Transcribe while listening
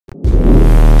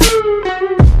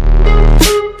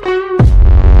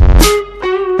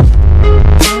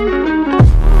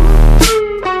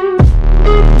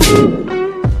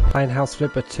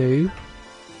Houseflipper 2.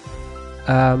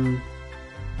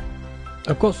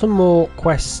 I've got some more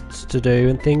quests to do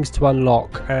and things to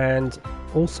unlock, and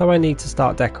also I need to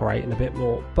start decorating a bit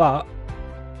more, but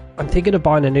I'm thinking of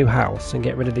buying a new house and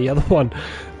get rid of the other one.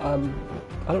 I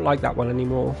don't like that one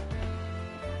anymore.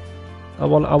 I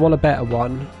want a better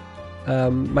one.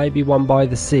 Maybe one by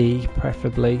the sea,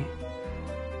 preferably,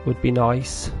 would be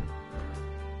nice.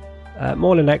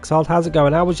 Morning, Exiled. How's it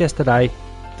going? How was yesterday?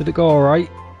 Did it go alright?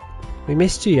 We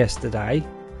missed you yesterday.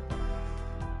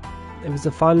 It was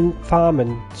a fun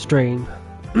farming stream.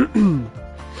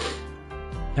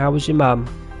 How was your mum?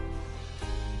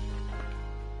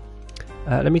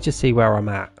 Let me just see where I'm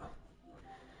at,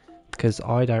 because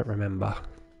I don't remember.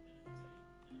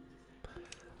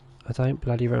 I don't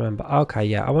bloody remember. Okay,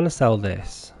 yeah, I want to sell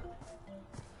this.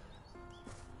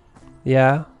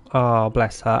 Yeah? Oh,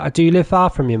 bless her. Do you live far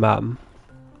from your mum?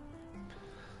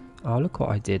 Oh, look what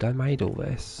I did. I made all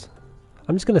this.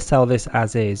 I'm just going to sell this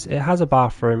as is. It has a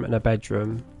bathroom and a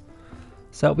bedroom,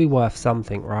 so it'll be worth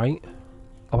something, right?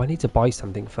 Oh, I need to buy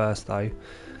something first, though.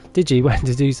 Did you? Went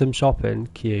to do some shopping?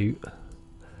 Cute.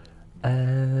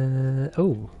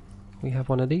 Oh, we have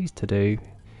one of these to do.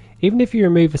 Even if you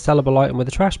remove a sellable item with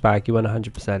a trash bag, you win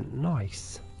 100%.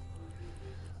 Nice.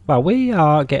 Well, we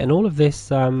are getting all of this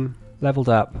leveled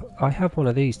up. I have one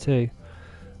of these too.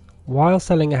 While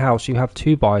selling a house, you have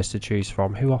 2 buyers to choose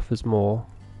from. Who offers more?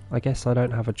 I guess I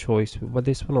don't have a choice. Well,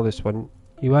 this one or this one.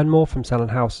 You earn more from selling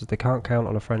houses. They can't count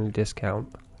on a friendly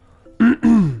discount.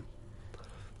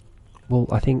 Well,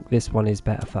 I think this one is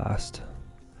better first.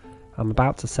 I'm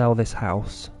about to sell this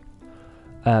house.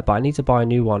 But I need to buy a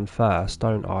new one first,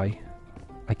 don't I?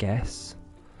 I guess.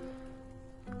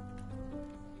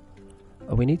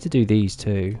 Oh, we need to do these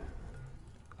too.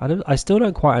 I still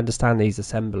don't quite understand these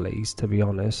assemblies, to be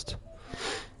honest.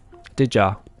 Did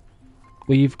ya?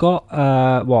 Well, you've got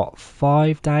what,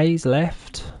 5 days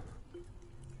left?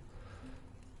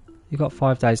 You've got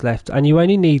 5 days left, and you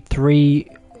only need three.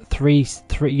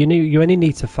 You only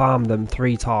need to farm them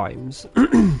 3 times.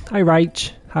 Hi,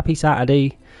 Rach. Happy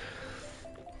Saturday.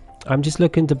 I'm just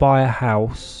looking to buy a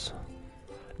house.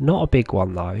 Not a big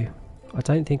one though. I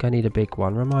don't think I need a big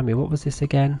one. Remind me, what was this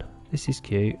again? This is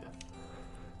cute.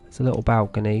 It's a little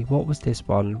balcony. What was this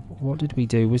one? What did we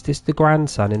do? Was this the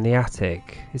grandson in the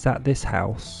attic? Is that this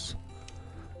house?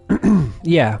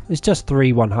 Yeah, it's just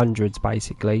 3 100s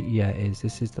basically. Yeah, it is.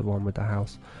 This is the one with the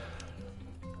house.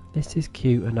 This is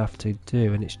cute enough to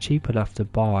do, and it's cheap enough to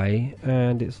buy,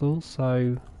 and it's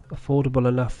also affordable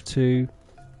enough to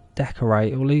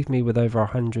decorate. It will leave me with over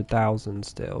 100,000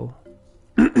 still.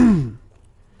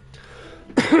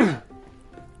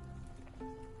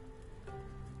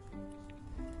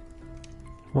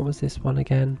 What was this one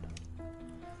again?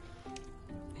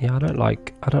 Yeah, I don't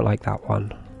like that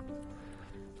one.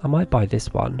 I might buy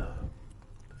this one.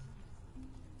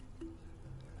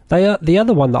 The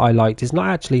other one that I liked is not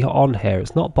actually on here.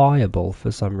 It's not buyable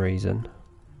for some reason.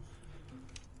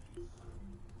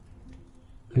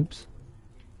 Oops.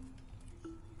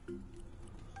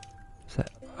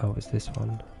 Oh, it's this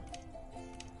one.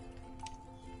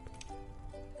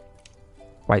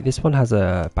 Wait, this one has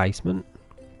a basement.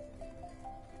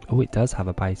 Oh, it does have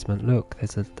a basement. Look,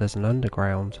 there's an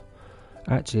underground.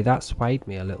 Actually, that swayed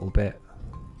me a little bit.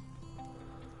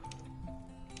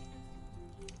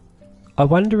 I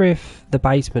wonder if the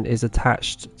basement is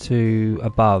attached to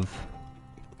above,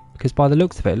 because by the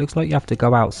looks of it, it looks like you have to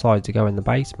go outside to go in the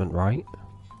basement, right?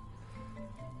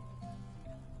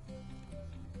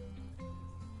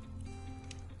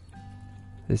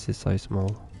 This is so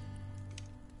small.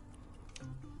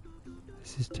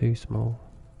 This is too small.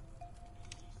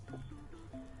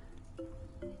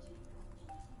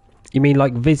 You mean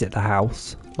like visit the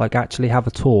house? Like actually have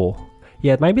a tour?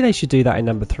 Yeah, maybe they should do that in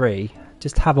number 3.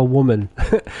 Just have a woman.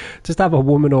 Just have a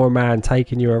woman or a man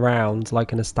taking you around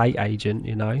like an estate agent,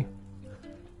 you know?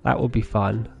 That would be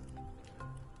fun.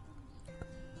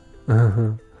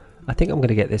 I think I'm going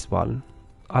to get this one.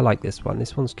 I like this one.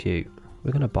 This one's cute.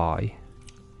 We're going to buy.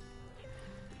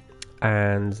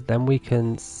 And then we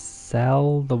can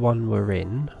sell the one we're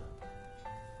in.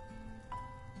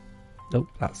 Nope,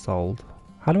 that's sold.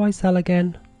 How do I sell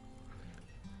again?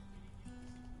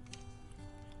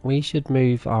 We should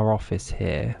move our office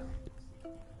here.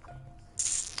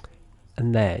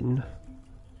 And then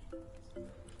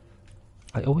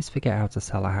I always forget how to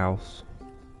sell a house.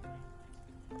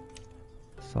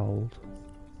 Sold.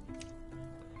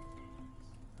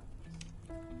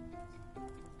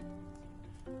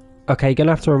 Okay, you're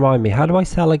gonna have to remind me. How do I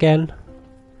sell again?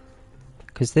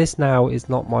 Because this now is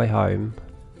not my home.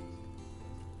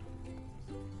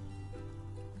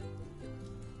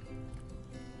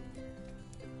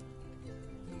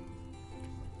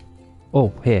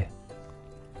 Oh, here.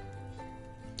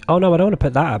 Oh no, I don't want to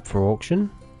put that up for auction.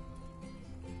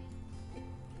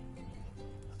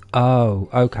 Oh,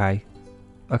 okay.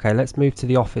 Okay, let's move to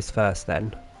the office first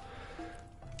then.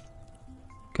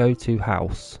 Go to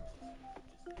house.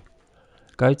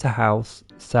 Go to house,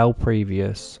 sell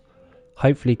previous.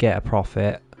 Hopefully get a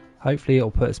profit. Hopefully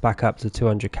it'll put us back up to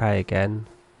 200k again.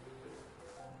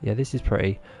 Yeah, this is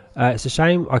pretty. It's a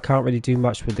shame I can't really do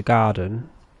much with the garden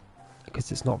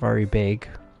because it's not very big.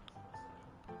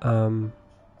 Yeah,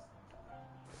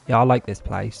 I like this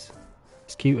place.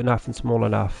 It's cute enough and small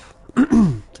enough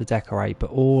to decorate,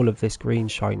 but all of this green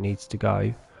shite needs to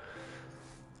go.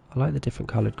 I like the different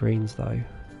coloured greens though.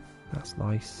 That's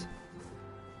nice.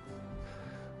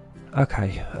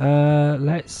 Okay,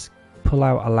 let's pull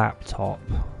out a laptop.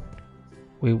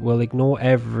 We will ignore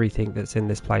everything that's in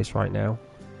this place right now.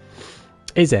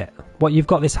 Is it? What, you've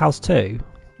got this house too?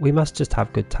 We must just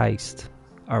have good taste,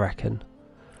 I reckon.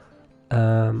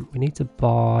 We need to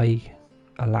buy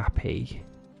a lappy.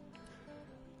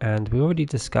 And we already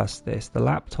discussed this. The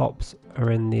laptops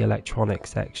are in the electronics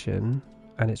section.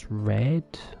 And it's red.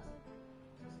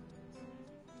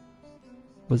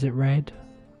 Was it red?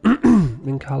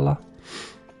 In colour?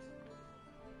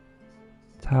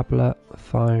 Tablet,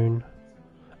 phone.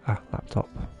 Laptop.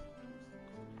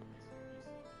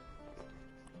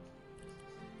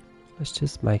 Let's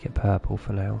just make it purple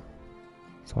for now.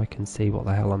 So I can see what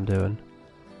the hell I'm doing.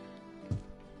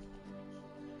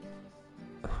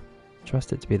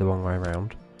 Trust it to be the wrong way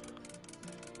around.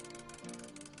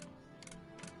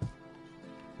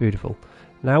 Beautiful.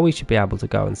 Now we should be able to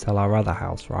go and sell our other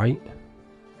house, right?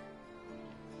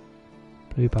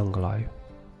 Blue bungalow.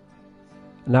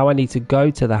 Now I need to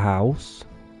go to the house.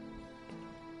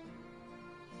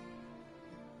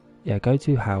 Yeah, go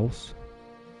to house.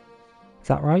 Is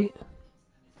that right?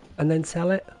 And then sell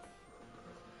it?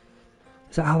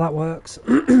 Is that how that works?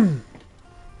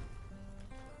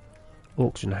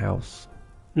 Auction house.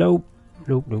 Nope.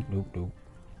 Nope, nope, nope, nope.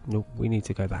 Nope, we need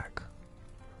to go back.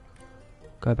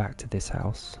 Go back to this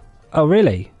house. Oh,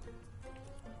 really?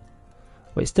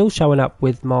 Well, it's still showing up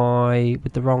with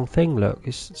the wrong thing, look.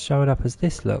 It's showing up as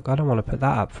this, look. I don't want to put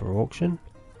that up for auction.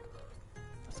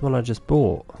 That's the one I just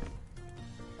bought.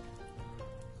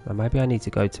 Now, maybe I need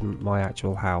to go to my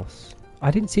actual house.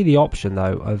 I didn't see the option,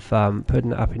 though, of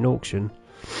putting it up in auction.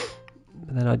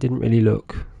 But then I didn't really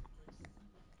look.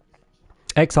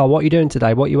 Exile, what are you doing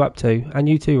today? What are you up to? And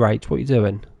you too, Rach. What are you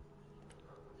doing?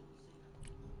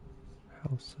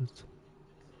 Houses.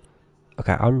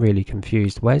 Okay, I'm really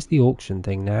confused. Where's the auction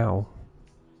thing now?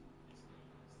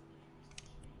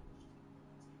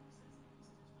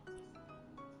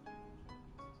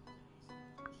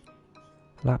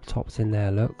 Laptop's in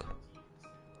there, look.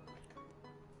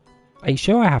 Are you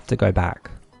sure I have to go back?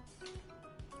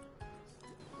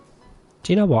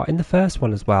 Do you know what? In the first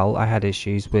one as well, I had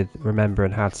issues with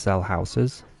remembering how to sell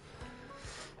houses.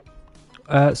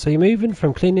 So you're moving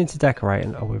from cleaning to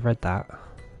decorating. Oh, we've read that.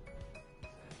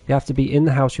 You have to be in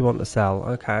the house you want to sell.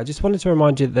 Okay, I just wanted to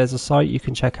remind you that there's a site you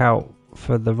can check out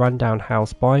for the rundown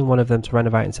house. Buying one of them to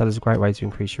renovate and sell is a great way to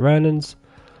increase your earnings.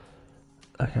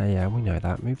 Okay, yeah, we know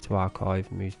that. Move to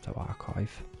archive, move to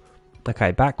archive.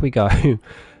 Okay, back we go.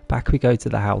 Back we go to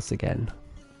the house again.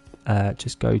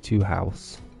 Just go to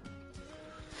house.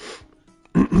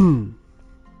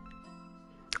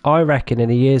 I reckon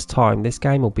in a year's time this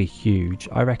game will be huge.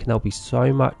 I reckon there'll be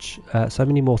so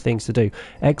many more things to do.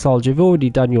 Exiled, you've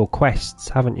already done your quests,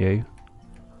 haven't you?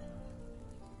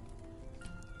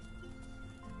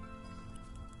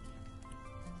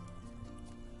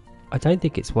 I don't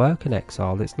think it's working,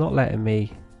 Exiled. It's not letting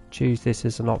me choose this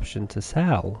as an option to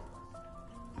sell.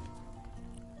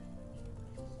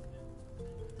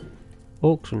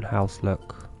 Auction house,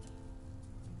 look.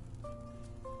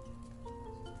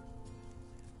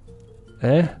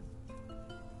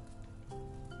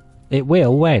 It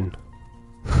will, when?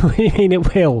 What do you mean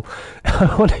it will?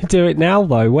 I want to do it now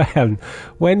though. When?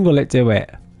 When will it do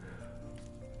it?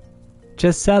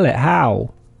 Just sell it.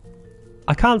 How?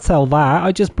 I can't sell that.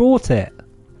 I just bought it.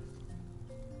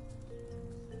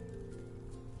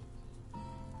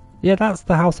 Yeah, that's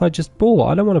the house I just bought.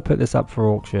 I don't want to put this up for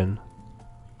auction.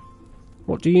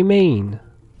 What do you mean?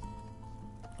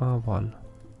 R1.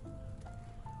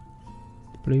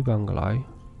 Blue bungalow.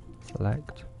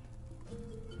 Select.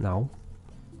 No.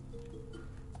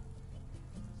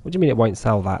 What do you mean it won't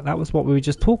sell that? That was what we were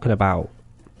just talking about.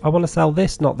 I want to sell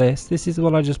this, not this. This is the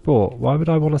one I just bought. Why would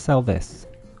I want to sell this?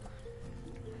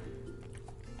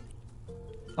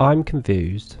 I'm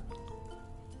confused.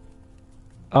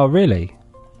 Oh, really?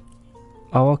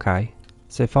 Oh, okay.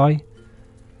 So if I...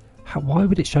 Why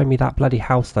would it show me that bloody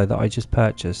house though that I just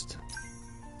purchased?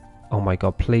 Oh my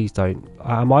god, please don't.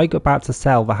 Am I about to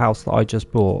sell the house that I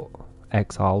just bought?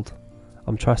 Exiled.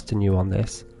 I'm trusting you on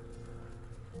this.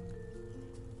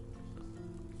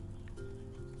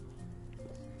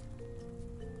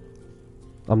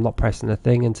 I'm not pressing a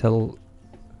thing until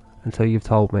you've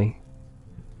told me.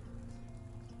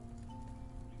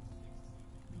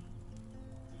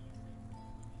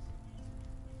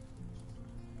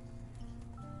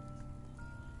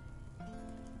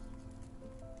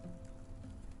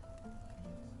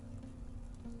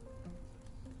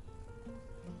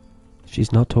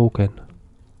 She's not talking.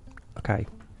 Okay.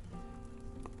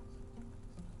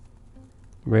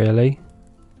 Really?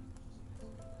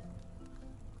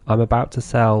 I'm about to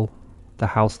sell the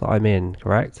house that I'm in,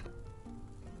 correct?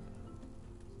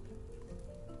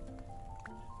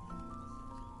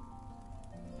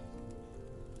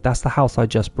 That's the house I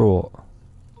just bought.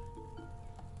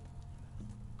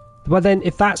 Well then,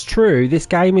 if that's true, this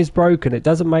game is broken. It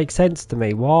doesn't make sense to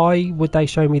me. Why would they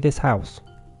show me this house?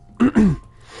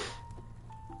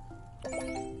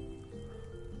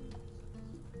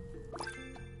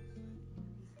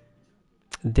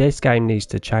 This game needs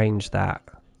to change that.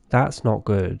 That's not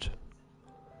good.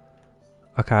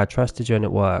 Okay, I trusted you and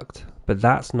it worked. But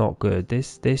that's not good.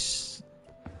 That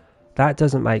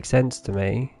doesn't make sense to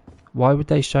me. Why would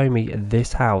they show me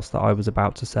this house that I was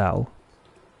about to sell?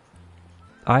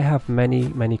 I have many,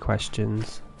 many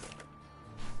questions.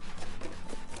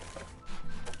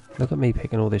 Look at me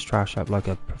picking all this trash up like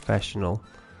a professional.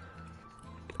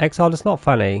 Exile, it's not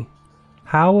funny.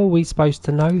 How are we supposed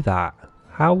to know that?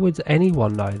 How would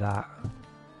anyone know that?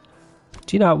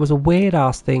 Do you know, it was a weird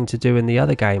ass thing to do in the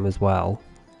other game as well.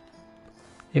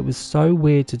 It was so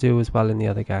weird to do as well in the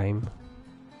other game.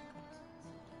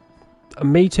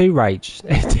 Me too, Rach.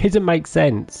 It didn't make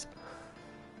sense.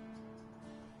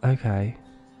 Okay.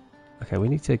 Okay, we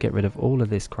need to get rid of all of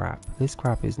this crap. This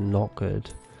crap is not good.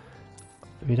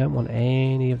 We don't want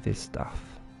any of this stuff.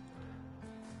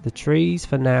 The trees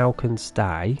for now can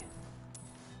stay.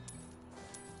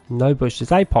 No bushes.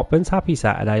 Hey, Poppins. Happy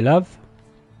Saturday, love.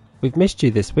 We've missed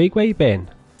you this week. Where you been?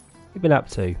 What you been up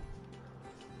to?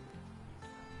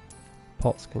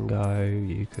 Pots can go.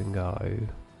 You can go.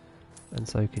 And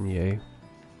so can you.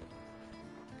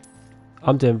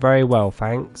 I'm doing very well,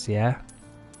 thanks. Yeah.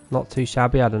 Not too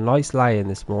shabby. I had a nice lay-in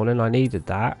this morning. I needed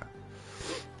that.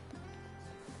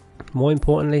 More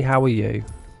importantly, how are you?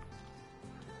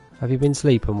 Have you been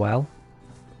sleeping well?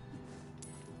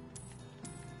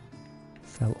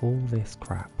 Sell all this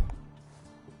crap.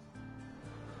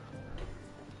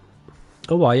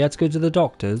 Oh, why? You had to go to the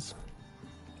doctors?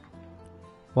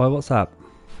 Why, what's up?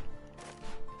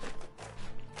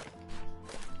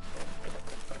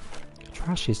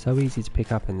 Trash is so easy to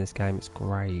pick up in this game, it's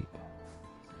great.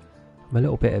 I'm a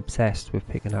little bit obsessed with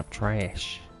picking up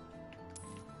trash.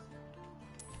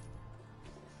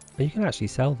 But you can actually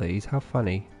sell these, how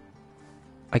funny.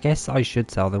 I guess I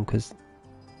should sell them because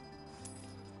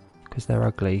they're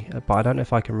ugly, but I don't know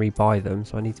if I can rebuy them,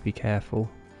 so I need to be careful.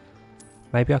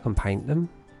 Maybe I can paint them?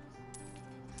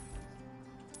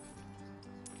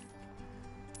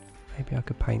 Maybe I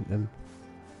could paint them.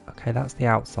 Okay, that's the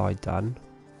outside done.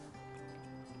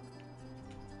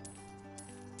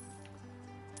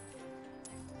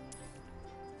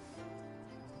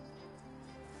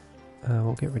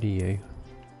 We'll get rid of you.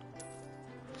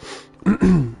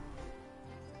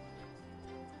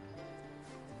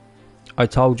 I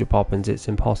told you, Poppins, it's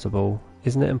impossible.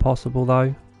 Isn't it impossible,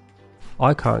 though?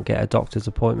 I can't get a doctor's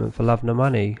appointment for love nor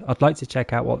money. I'd like to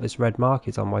check out what this red mark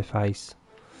is on my face.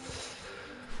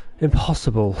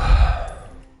 Impossible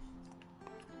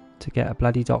to get a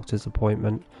bloody doctor's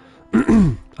appointment.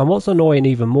 And what's annoying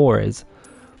even more is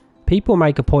people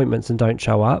make appointments and don't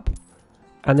show up,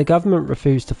 and the government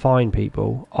refuse to fine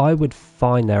people. I would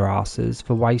fine their asses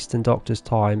for wasting doctors'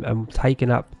 time and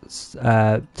taking up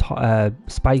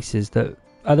spaces that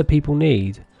other people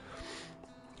need.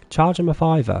 Charge them a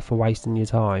 £5 for wasting your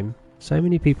time. So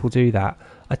many people do that.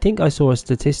 I think I saw a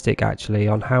statistic actually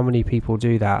on how many people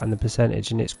do that and the percentage,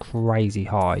 and it's crazy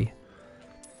high.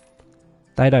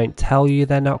 They don't tell you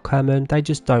they're not coming, they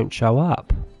just don't show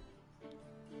up.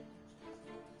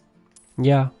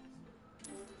 Yeah.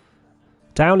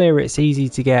 Down here it's easy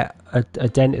to get a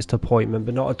dentist appointment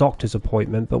but not a doctor's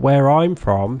appointment, but where I'm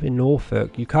from in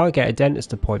Norfolk you can't get a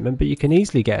dentist appointment but you can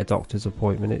easily get a doctor's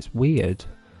appointment. It's weird.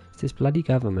 It's this bloody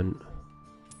government.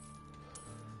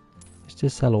 Let's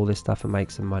just sell all this stuff and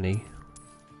make some money.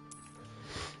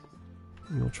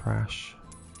 More trash.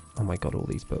 Oh my god, all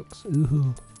these books.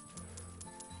 Ooh.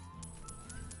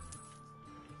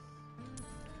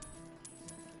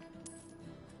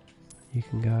 You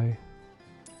can go.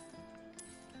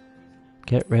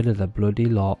 Get rid of the bloody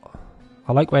lot.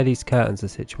 I like where these curtains are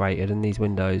situated and these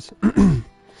windows.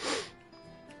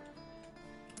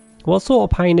 What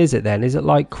sort of pain is it then? Is it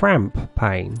like cramp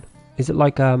pain? Is it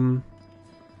like what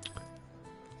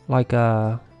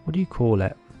do you call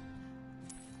it?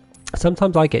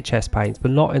 Sometimes I get chest pains,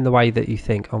 but not in the way that you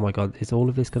think, oh my god, is all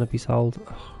of this going to be sold?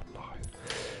 Oh, no.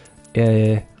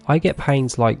 Yeah, I get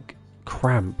pains like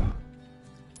cramp.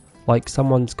 Like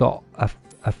someone's got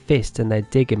a fist and they're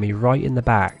digging me right in the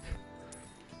back.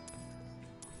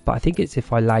 But I think it's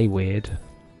if I lay weird.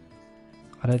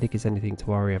 I don't think it's anything to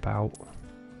worry about.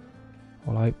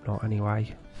 Well, I hope not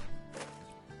anyway.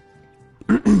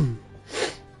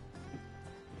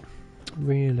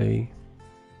 Really?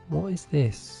 What is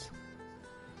this?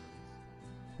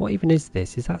 What even is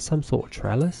this? Is that some sort of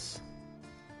trellis?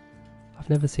 I've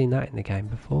never seen that in the game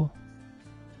before.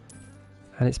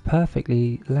 And it's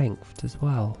perfectly lengthed as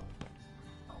well.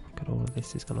 Oh my god, all of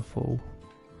this is going to fall.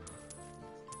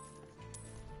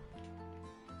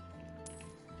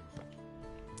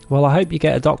 Well, I hope you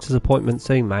get a doctor's appointment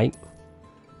soon, mate.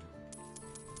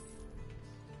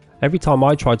 Every time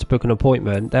I tried to book an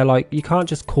appointment, they're like, you can't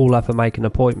just call up and make an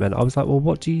appointment. I was like, well,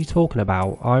 what are you talking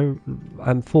about?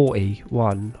 I'm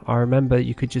 41. I remember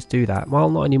you could just do that.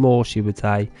 Well, not anymore, she would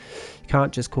say. You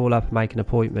can't just call up and make an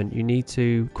appointment. You need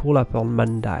to call up on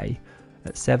Monday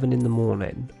at 7 in the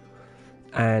morning.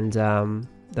 And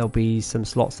there'll be some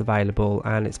slots available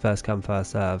and it's first come,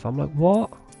 first serve. I'm like, what?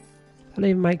 That doesn't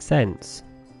even make sense.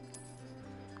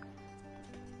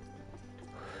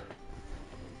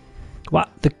 What?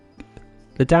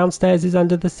 The downstairs is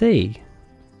under the sea?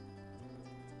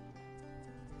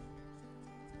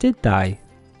 Did they?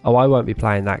 Oh, I won't be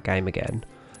playing that game again.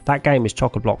 That game is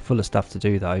chock-a-block full of stuff to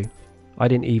do though. I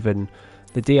didn't even...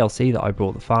 The DLC that I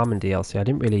brought, the farming DLC, I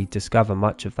didn't really discover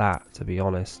much of that, to be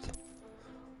honest.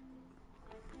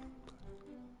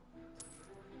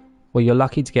 Well, you're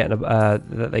lucky to get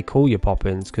that they call you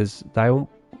Poppins, because they all...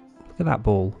 Look at that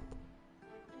ball.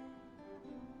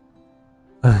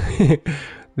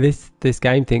 This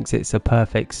game thinks it's a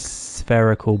perfect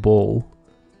spherical ball.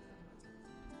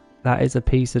 That is a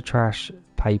piece of trash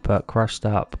paper crushed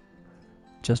up,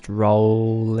 just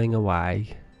rolling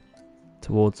away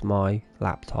towards my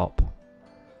laptop.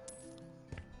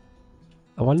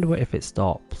 I wonder if it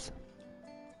stops.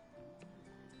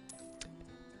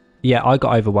 Yeah, I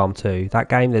got overwhelmed too. That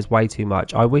game, there's way too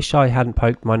much. I wish I hadn't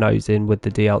poked my nose in with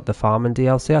the farming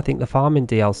DLC. I think the farming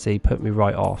DLC put me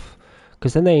right off.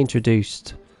 Because then they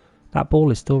introduced... That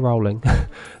ball is still rolling.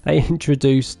 They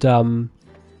introduced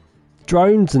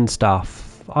drones and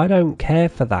stuff. I don't care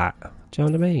for that. Do you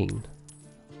know what I mean?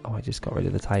 Oh, I just got rid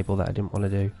of the table that I didn't want to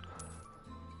do.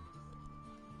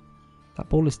 That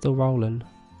ball is still rolling.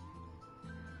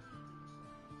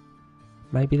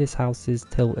 Maybe this house is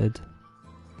tilted.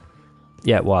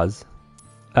 Yeah, it was.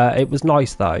 It was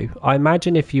nice though. I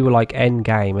imagine if you were like end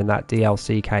game and that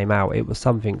DLC came out, it was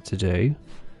something to do.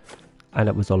 And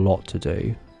it was a lot to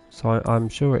do. So I'm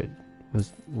sure it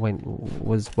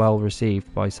was well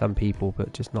received by some people,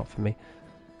 but just not for me.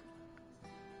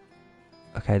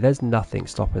 Okay, there's nothing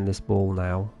stopping this ball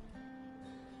now.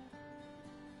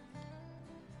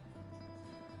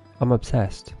 I'm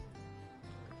obsessed.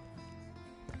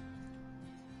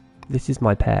 This is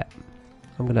my pet.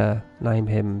 I'm gonna name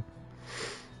him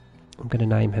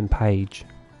Paige.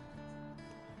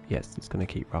 Yes, it's gonna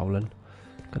keep rolling.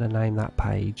 I'm gonna name that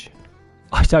Paige.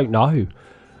 I don't know.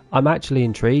 I'm actually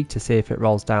intrigued to see if it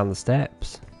rolls down the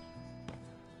steps.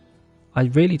 I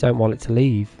really don't want it to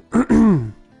leave.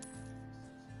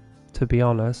 To be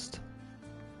honest.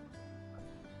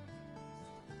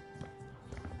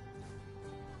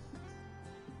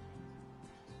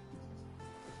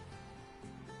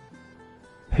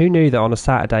 Who knew that on a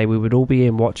Saturday we would all be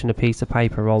in watching a piece of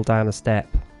paper roll down a step?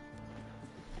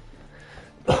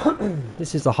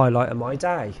 This is the highlight of my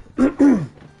day.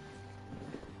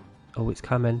 Oh, it's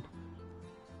coming.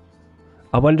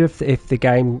 I wonder if the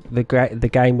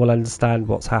game will understand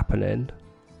what's happening.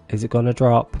 Is it gonna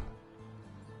drop?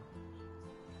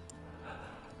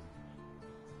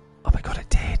 Oh my god, it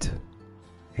did.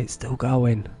 It's still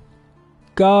going.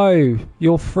 Go!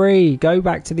 You're free. Go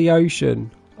back to the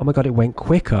ocean. Oh my god, it went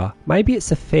quicker. Maybe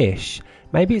it's a fish.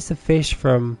 Maybe it's a fish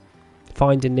from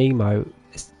Finding Nemo.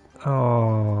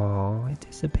 Oh, it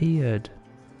disappeared.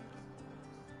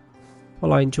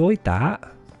 Well, I enjoyed that.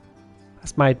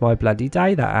 That's made my bloody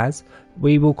day, that has.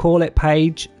 We will call it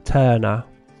Paige Turner.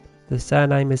 The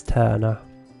surname is Turner.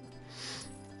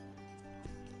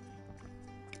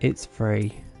 It's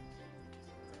free.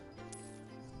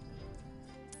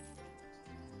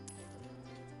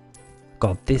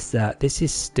 God, this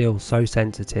is still so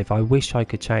sensitive. I wish I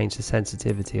could change the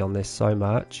sensitivity on this so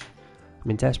much. I'm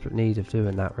in desperate need of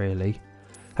doing that, really.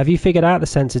 Have you figured out the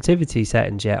sensitivity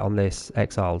settings yet on this,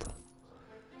 Exiled?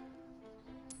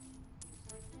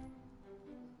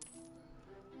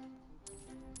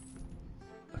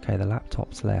 Okay, the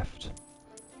laptop's left.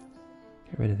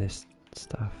 Get rid of this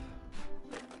stuff.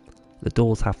 The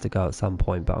doors have to go at some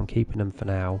point, but I'm keeping them for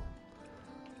now.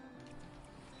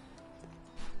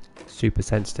 Super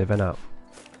sensitive, innit?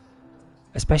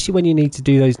 Especially when you need to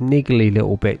do those niggly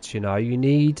little bits, you know. You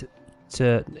need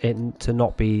to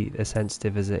not be as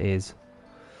sensitive as it is.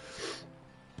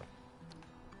 I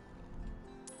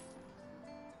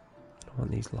don't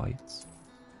want these lights.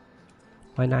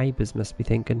 My neighbours must be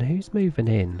thinking, who's moving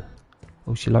in?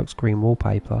 Oh, she likes green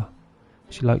wallpaper.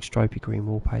 She likes stripy green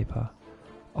wallpaper.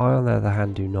 I, on the other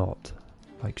hand, do not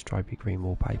like stripy green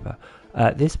wallpaper.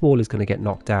 This wall is going to get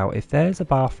knocked out. If there's a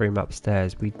bathroom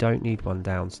upstairs, we don't need one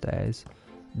downstairs.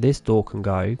 This door can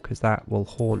go, because that will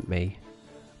haunt me.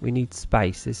 We need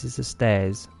space. This is the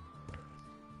stairs.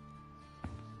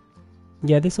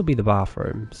 Yeah, this will be the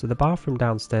bathroom. So the bathroom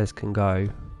downstairs can go.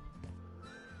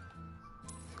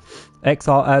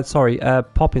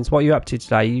 Poppins, what are you up to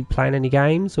today? Are you playing any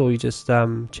games, or are you just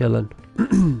chilling?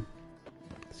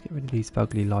 Let's get rid of these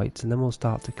fugly lights, and then we'll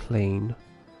start to clean.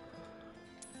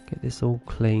 Get this all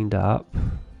cleaned up.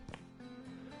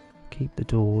 Keep the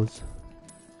doors.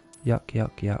 Yuck,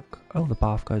 yuck, yuck. Oh, the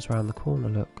bath goes around the corner,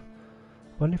 look.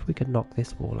 I wonder if we could knock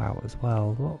this wall out as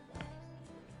well. What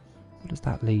does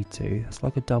that lead to? It's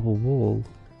like a double wall.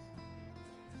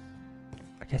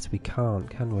 I guess we can't,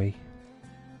 can we?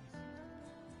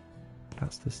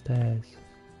 That's the stairs.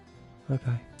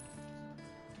 Okay.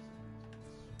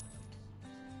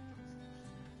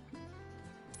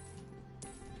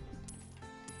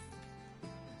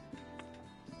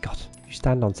 God, you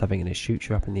stand on something and it shoots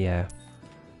you up in the air.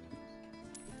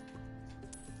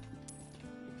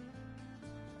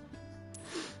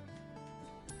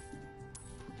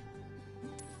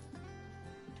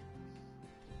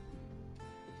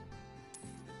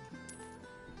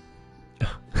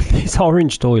 This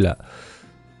orange toilet.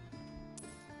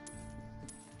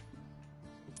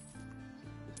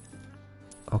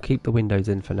 I'll keep the windows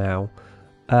in for now.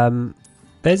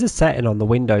 There's a setting on the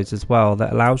windows as well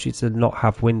that allows you to not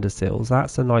have windowsills.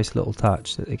 That's a nice little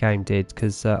touch that the game did,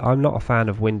 because I'm not a fan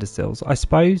of windowsills. I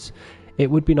suppose it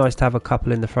would be nice to have a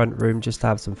couple in the front room just to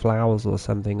have some flowers or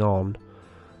something on.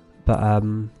 But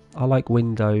I like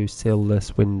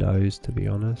windowsill-less windows, to be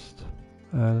honest.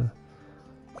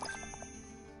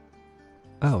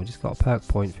 Oh, just got a perk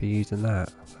point for using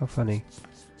that. How funny.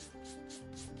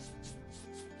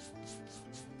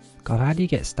 God, how do you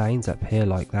get stains up here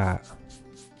like that?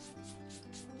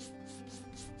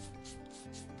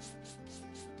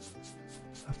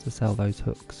 I have to sell those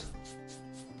hooks.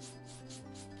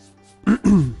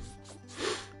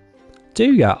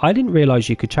 Do ya? I didn't realise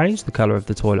you could change the colour of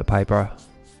the toilet paper.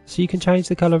 So you can change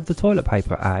the colour of the toilet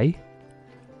paper, eh?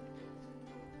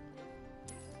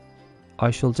 I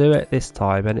shall do it this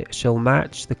time, and it shall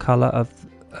match the colour of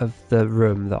the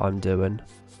room that I'm doing.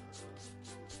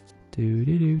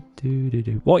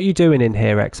 What are you doing in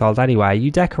here, Exiled, anyway? Are you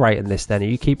decorating this then? Are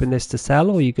you keeping this to sell,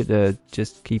 or are you going to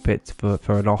just keep it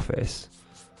for an office?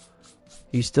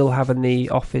 Are you still having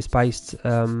the office based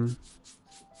in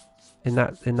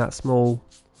that small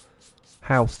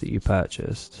house that you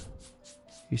purchased?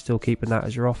 You still keeping that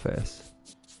as your office?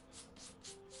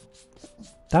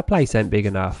 That place ain't big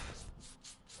enough.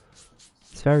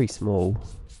 It's very small.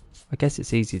 I guess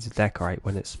it's easy to decorate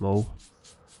when it's small.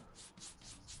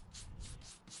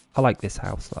 I like this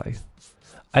house though.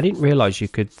 I didn't realise you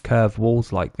could curve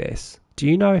walls like this. Do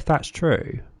you know if that's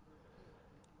true?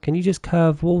 Can you just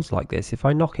curve walls like this? If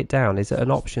I knock it down, is it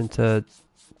an option to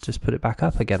just put it back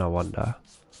up again, I wonder?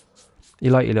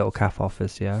 You like your little cafe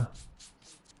office, yeah?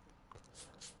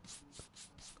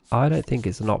 I don't think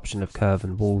it's an option of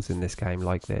curving walls in this game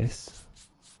like this.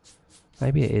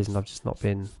 Maybe it is and I've just not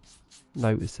been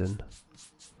noticing.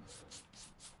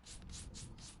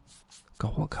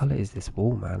 God, what colour is this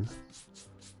wall, man?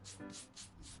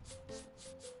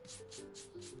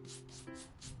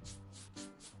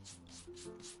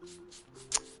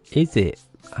 Is it?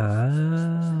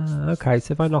 Ah, okay,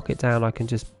 so if I knock it down I can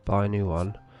just buy a new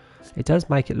one. It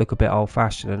does make it look a bit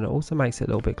old-fashioned, and it also makes it a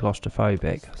little bit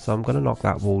claustrophobic, so I'm going to knock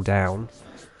that wall down.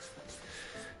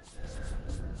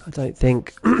 I don't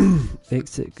think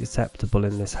it's acceptable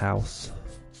in this house.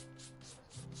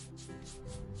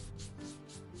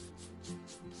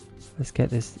 Let's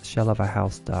get this shell of a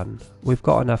house done. We've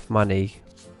got enough money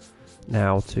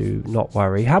now to not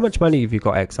worry. How much money have you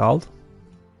got, Exiled?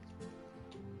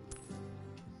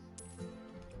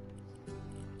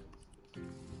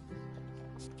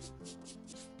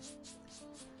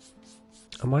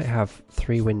 I might have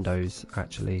 3 windows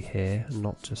actually here,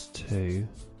 not just 2.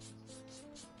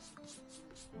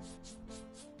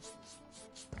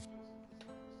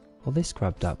 Well, this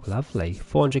scrubbed up. Lovely.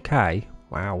 400k.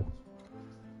 Wow.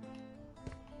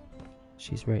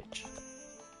 She's rich.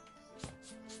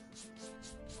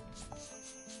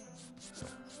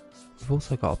 We've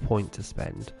also got a point to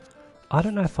spend. I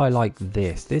don't know if I like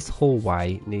this. This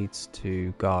hallway needs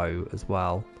to go as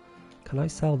well. Can I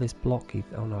sell this blocky?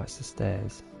 Oh no, it's the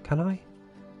stairs. Can I?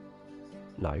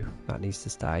 No, that needs to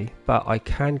stay. But I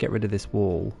can get rid of this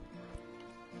wall.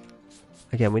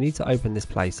 Again, we need to open this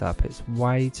place up. It's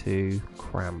way too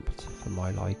cramped for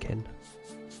my liking.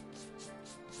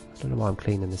 I don't know why I'm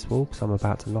cleaning this wall, because I'm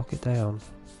about to knock it down.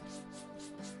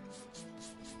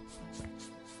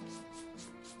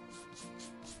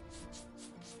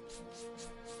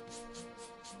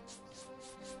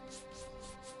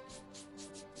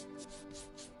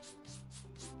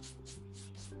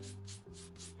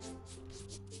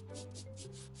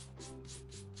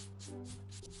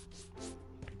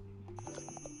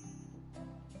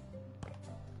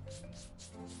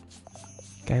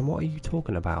 Game, what are you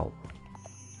talking about?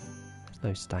 There's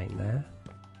no stain there.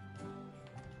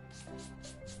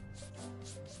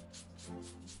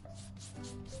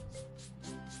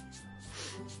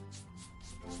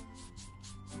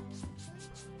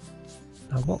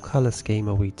 Now, what colour scheme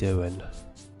are we doing?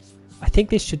 I think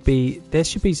there should be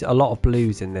a lot of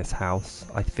blues in this house,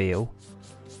 I feel.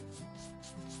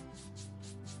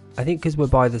 I think because we're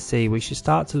by the sea, we should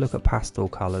start to look at pastel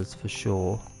colours for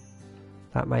sure.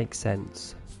 That makes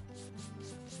sense.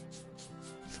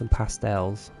 Some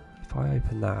pastels. If I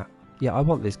open that, yeah, I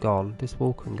want this gone. This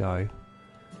wall can go.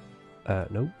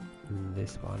 Nope.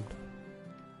 This one.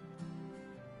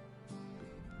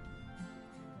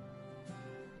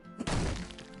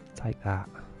 Take that.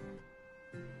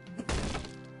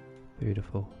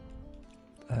 Beautiful.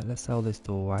 Let's sell this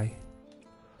doorway.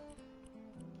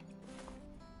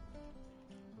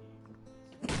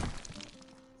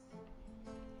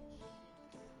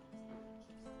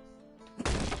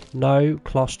 No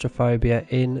claustrophobia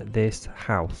in this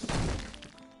house.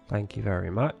 Thank you very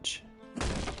much.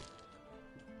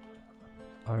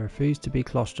 I refuse to be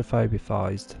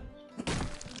claustrophobized.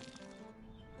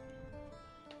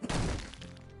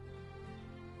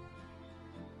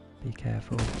 Be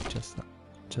careful. Just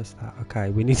that. Okay,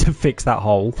 we need to fix that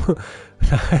hole.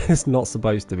 It's not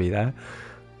supposed to be there.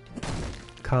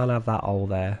 Can't have that hole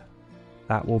there.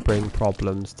 That will bring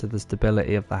problems to the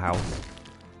stability of the house.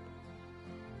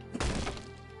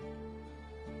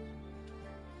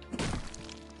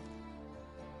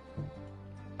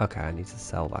 Okay, I need to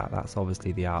sell that. That's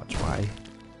obviously the archway.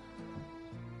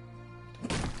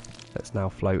 That's now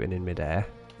floating in midair.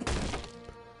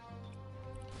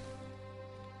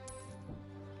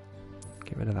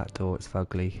 Get rid of that door, it's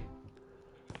fugly.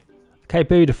 Okay,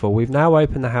 beautiful. We've now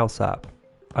opened the house up.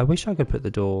 I wish I could put the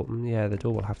door... yeah, the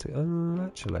door will have to...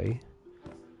 actually...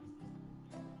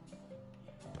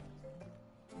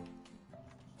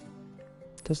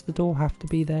 does the door have to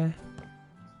be there?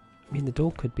 I mean, the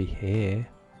door could be here.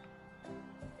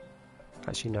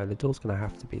 Actually, no, the door's going to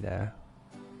have to be there.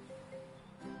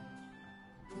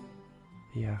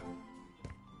 Yeah.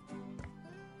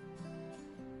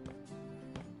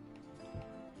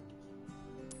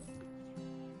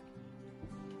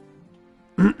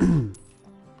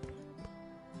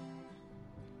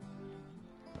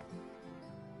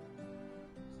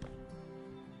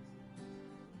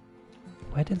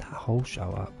 Where did that hole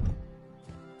show up?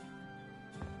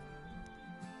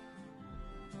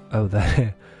 Oh,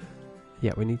 there.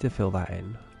 Yeah, we need to fill that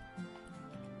in.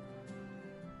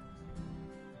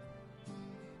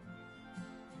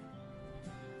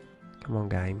 Come on,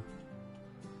 game.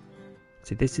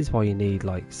 See, this is why you need,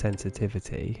 like,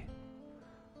 sensitivity.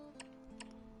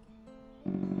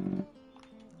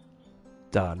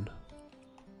 Done.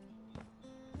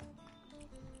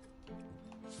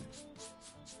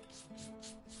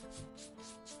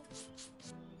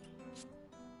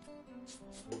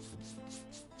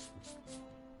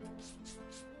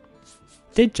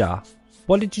 Did ya?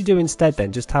 What did you do instead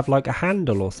then? Just have like a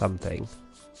handle or something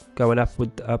going up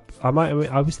with up? I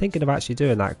was thinking of actually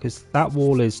doing that because that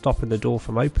wall is stopping the door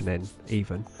from opening.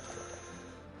 Even.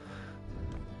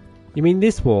 You mean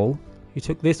this wall? You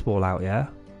took this wall out, yeah?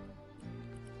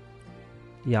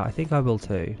 Yeah, I think I will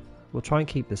too. We'll try and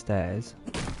keep the stairs.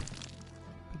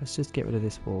 Let's just get rid of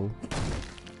this wall.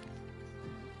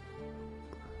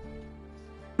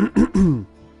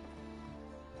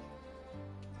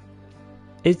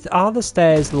 Are the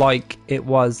stairs like it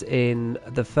was in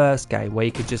the first game where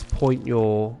you could just point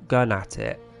your gun at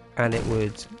it and it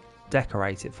would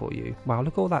decorate it for you. Wow,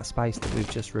 look at all that space that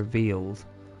we've just revealed.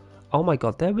 Oh my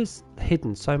god, there was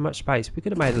hidden so much space. We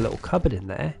could have made a little cupboard in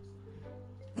there.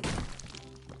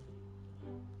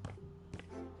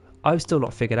 I've still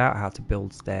not figured out how to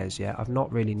build stairs yet. I've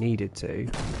not really needed to.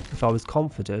 If I was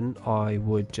confident, I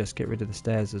would just get rid of the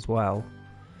stairs as well.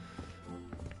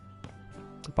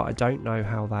 But I don't know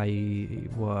how they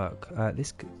work.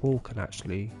 This wall can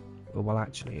actually... Well,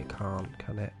 actually, it can't,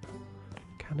 can it?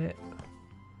 Can it?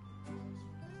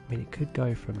 I mean, it could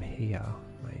go from here,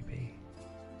 maybe.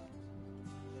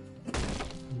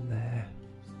 And there.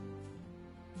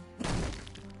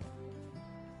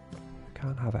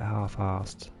 Can't have it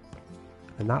half-assed.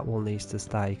 And that wall needs to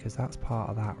stay, because that's part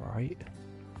of that, right?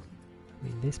 I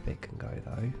mean, this bit can go,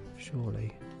 though,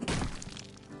 surely.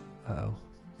 Uh-oh.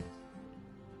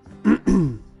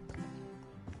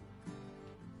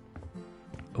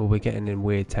 Oh, we're getting in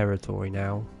weird territory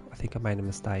now. I think I made a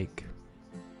mistake.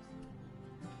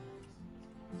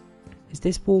 Is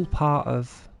this wall part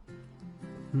of...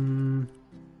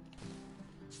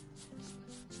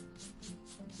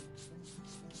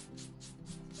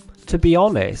 To be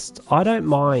honest, I don't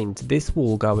mind this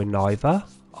wall going neither.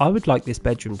 I would like this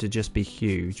bedroom to just be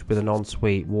huge with an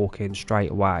ensuite walk-in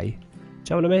straight away.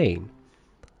 Do you know what I mean?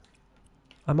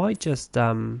 I might just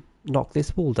knock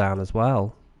this wall down as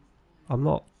well. I'm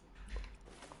not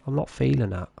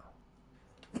feeling it.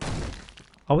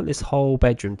 I want this whole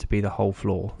bedroom to be the whole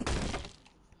floor.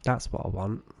 That's what I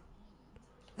want.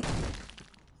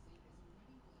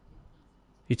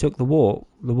 You took the wall,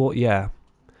 yeah.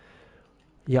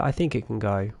 Yeah, I think it can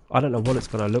go. I don't know what it's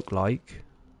going to look like,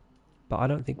 but I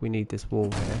don't think we need this wall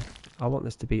here. I want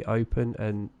this to be open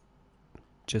and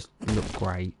just look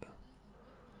great.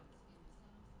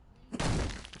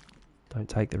 Don't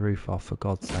take the roof off, for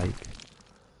God's sake.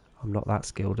 I'm not that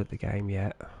skilled at the game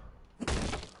yet.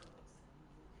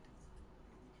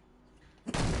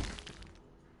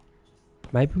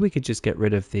 Maybe we could just get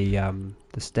rid of the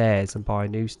stairs and buy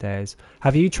new stairs.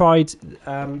 Have you tried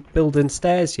building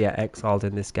stairs yet, Exiled,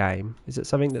 in this game? Is it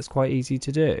something that's quite easy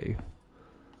to do?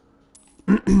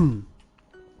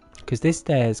 Because this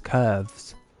stairs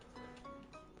curves.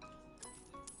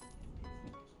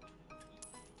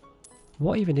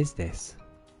 What even is this?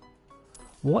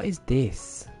 What is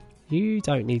this? You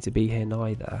don't need to be here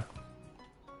neither.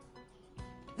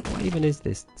 What even is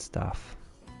this stuff?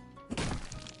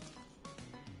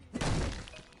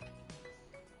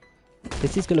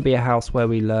 This is going to be a house where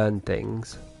we learn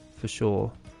things, for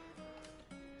sure.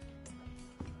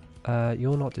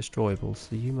 You're not destroyable,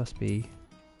 so you must be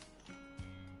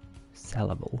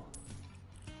sellable.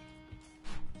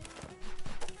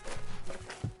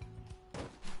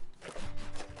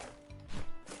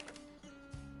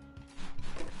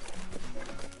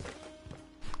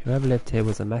 Whoever lived here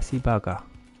was a messy bugger.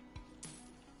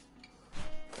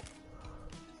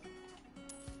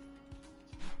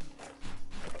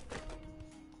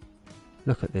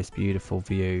 Look at this beautiful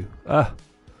view. Ugh,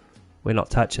 we're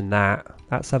not touching that.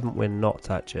 That's something we're not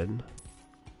touching.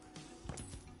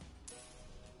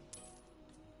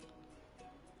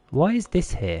 Why is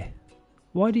this here?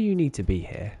 Why do you need to be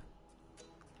here?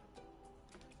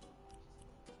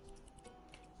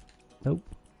 Nope.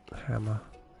 Hammer.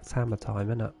 It's hammer time,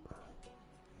 isn't it?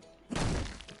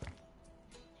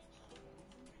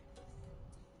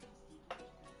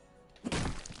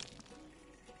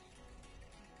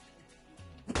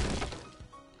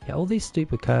 Yeah, all these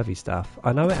stupid curvy stuff.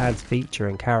 I know it adds feature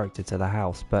and character to the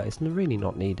house, but it's really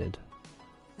not needed.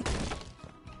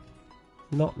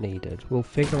 Not needed. We'll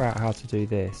figure out how to do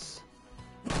this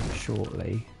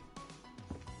shortly.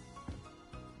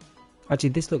 Actually,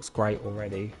 this looks great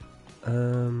already.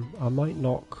 I might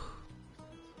knock...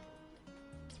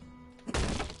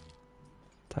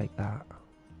 Take that.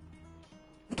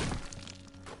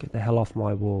 Get the hell off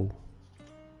my wall.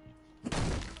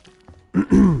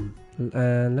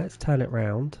 And let's turn it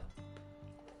round.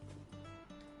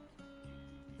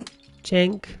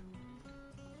 Chink.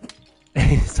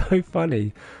 It's so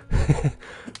funny.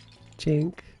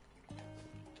 Chink.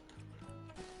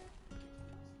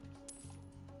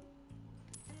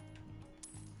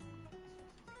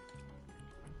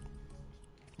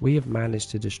 We have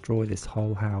managed to destroy this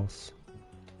whole house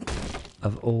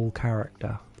of all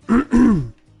character.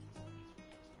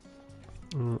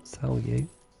 Sell you.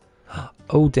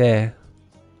 Oh dear.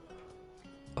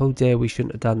 Oh dear, we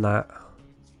shouldn't have done that.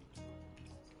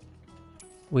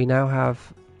 We now have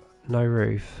no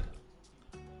roof.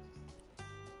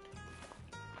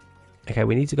 Okay,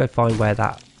 we need to go find where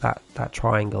that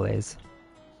triangle is.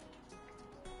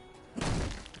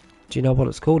 Do you know what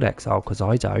it's called, Exile? Because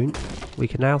I don't. We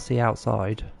can now see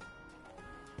outside.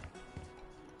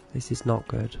 This is not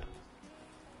good.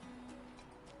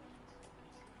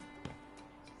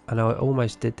 I know I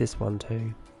almost did this one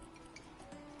too.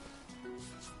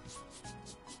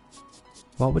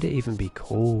 What would it even be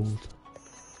called?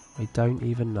 I don't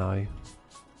even know.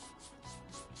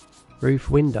 Roof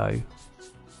window.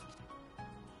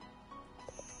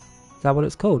 Is that what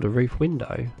it's called? A roof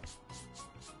window?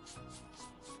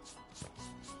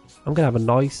 I'm going to have a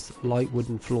nice light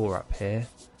wooden floor up here.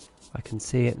 I can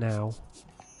see it now.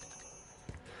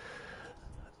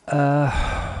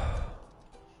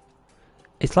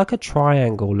 It's like a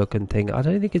triangle looking thing. I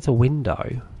don't think it's a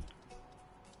window.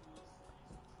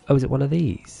 Oh, is it one of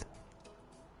these?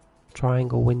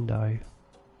 Triangle window.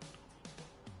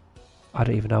 I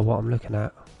don't even know what I'm looking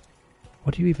at.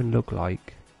 What do you even look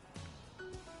like?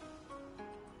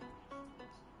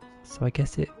 So I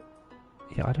guess it...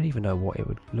 Yeah, I don't even know what it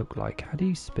would look like. How do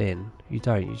you spin? You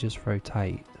don't, you just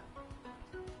rotate.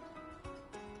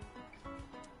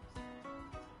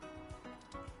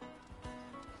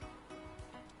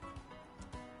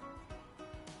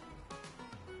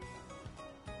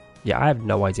 Yeah, I have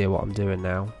no idea what I'm doing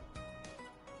now.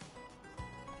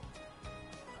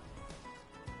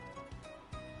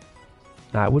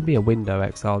 Nah, it wouldn't be a window,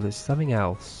 Exile. There's something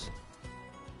else.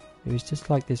 It was just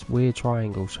like this weird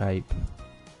triangle shape.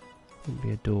 Wouldn't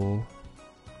be a door.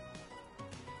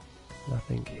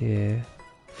 Nothing here.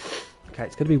 Okay,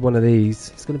 it's going to be one of these.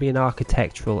 It's going to be an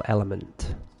architectural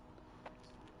element.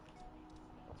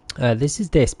 This is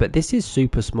this, but this is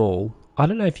super small. I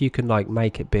don't know if you can like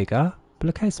make it bigger, but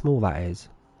look how small that is.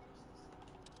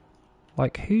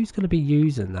 Like, who's going to be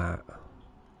using that?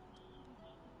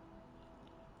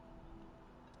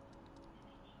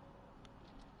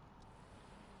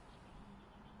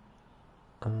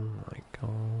 Oh my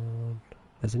god.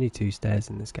 There's only 2 stairs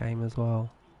in this game as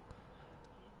well.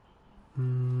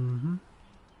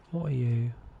 What are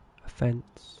you? A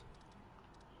fence.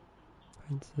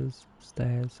 Fences.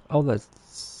 Stairs. Oh, there's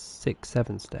 6,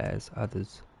 7 stairs.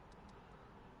 Others.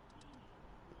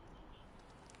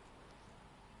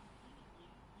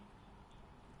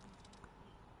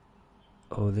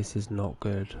 Oh, this is not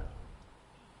good.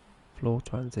 Floor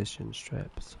transition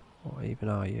strips. What even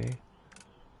are you?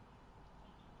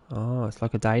 Oh, it's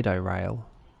like a dado rail,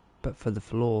 but for the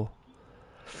floor.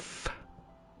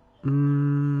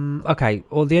 Okay,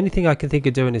 well the only thing I can think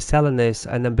of doing is selling this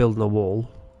and then building a wall.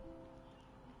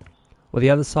 Well, the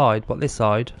other side, what, this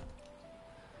side?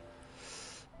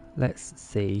 Let's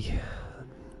see.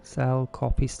 Sell,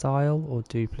 copy style, or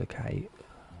duplicate?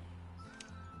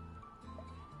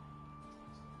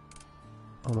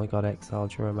 Oh my god,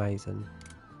 Exiled, you're amazing.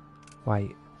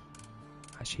 Wait.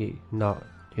 Actually, no,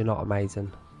 you're not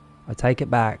amazing. I take it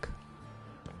back.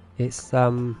 It's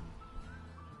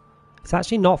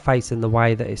actually not facing the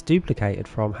way that it's duplicated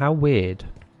from. How weird.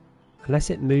 Unless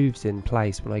it moves in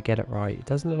place when I get it right. It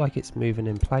doesn't look like it's moving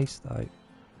in place though.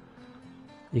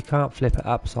 You can't flip it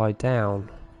upside down.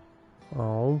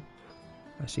 Oh.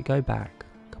 Actually, go back.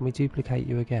 Can we duplicate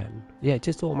you again? Yeah, it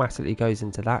just automatically goes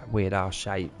into that weird ass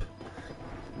shape.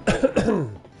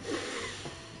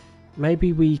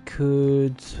 Maybe we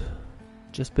could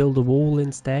just build a wall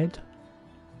instead.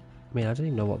 I mean, I don't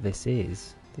even know what this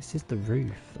is. This is the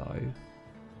roof though.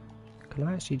 Can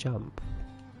I actually jump?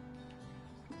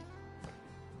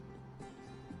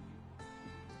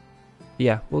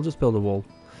 Yeah, we'll just build a wall.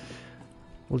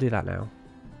 We'll do that now.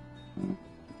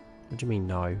 What do you mean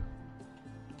no?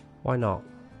 Why not?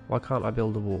 Why can't I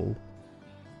build a wall?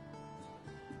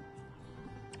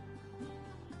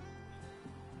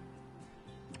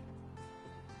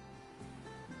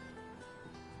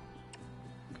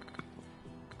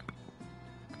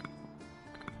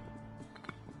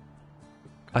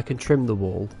 I can trim the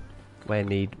wall where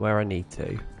I need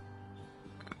to.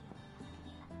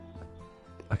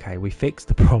 Okay, we fixed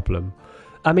the problem.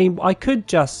 I mean, I could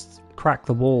just crack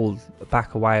the wall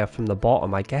back away from the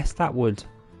bottom. I guess that would...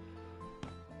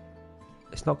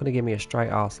 It's not going to give me a straight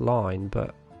ass line,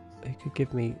 but it could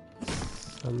give me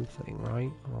something,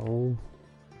 right? Oh.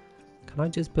 Can I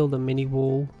just build a mini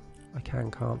wall? I can,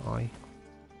 can't I?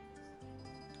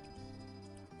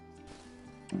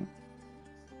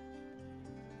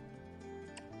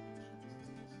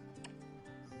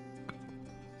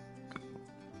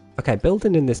 Okay,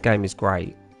 building in this game is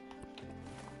great.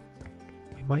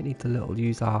 We might need to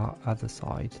use our other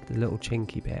side, the little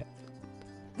chinky bit.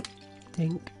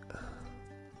 Dink.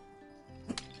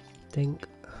 Dink.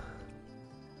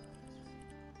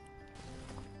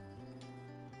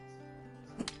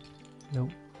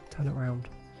 Nope, turn it around.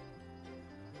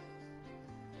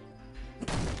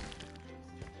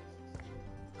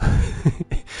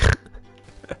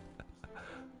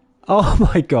 Oh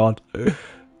my god.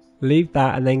 Leave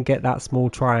that and then get that small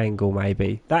triangle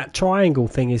maybe. That triangle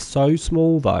thing is so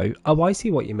small though. Oh, I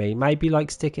see what you mean. Maybe like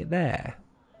stick it there.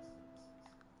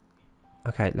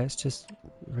 Okay, let's just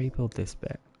rebuild this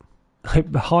bit.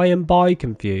 High and by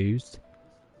confused.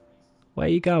 Where are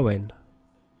you going?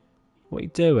 What are you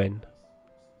doing?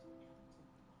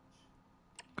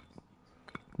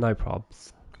 No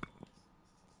probs.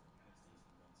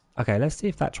 Okay, let's see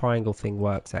if that triangle thing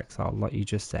works, Exile, like you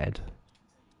just said.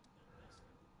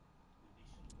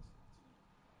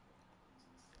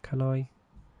 Can I?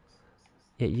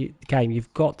 Yeah, game,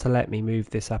 you've got to let me move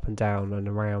this up and down and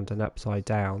around and upside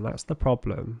down. That's the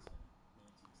problem.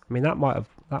 I mean, that might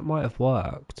have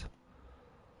worked.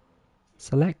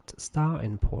 Select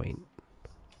starting point.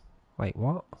 Wait,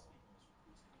 what?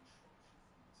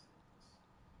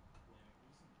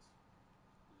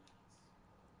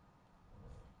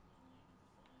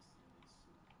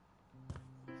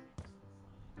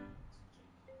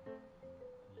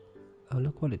 Oh,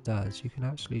 look what it does. You can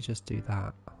actually just do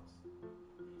that.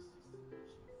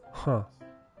 Huh.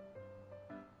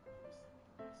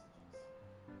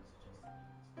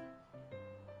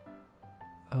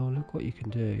 Oh, look what you can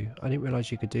do. I didn't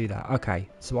realise you could do that. Okay,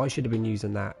 so I should have been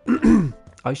using that.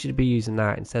 I should be using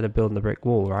that instead of building the brick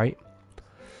wall, right?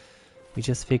 We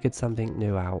just figured something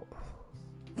new out.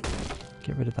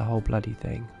 Get rid of the whole bloody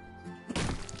thing.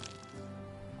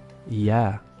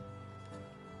 Yeah.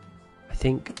 I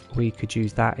think we could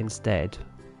use that instead.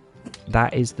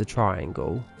 That is the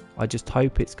triangle. I just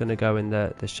hope it's going to go in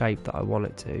the shape that I want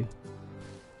it to.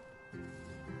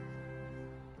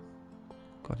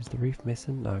 God, is the roof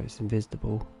missing? No, it's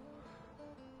invisible.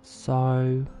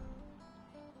 So...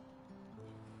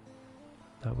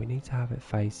 no, we need to have it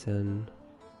facing...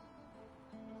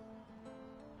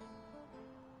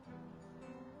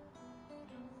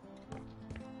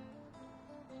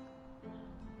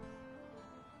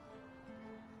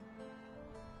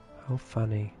 how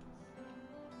funny.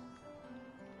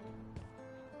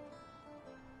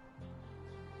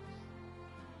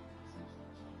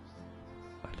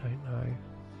 I don't know.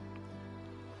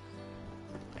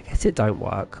 I guess it don't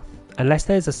work. Unless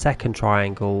there's a second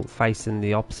triangle facing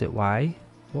the opposite way.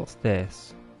 What's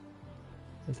this?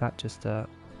 Is that just a...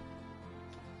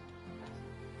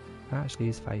 that actually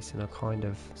is facing a kind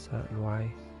of certain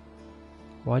way.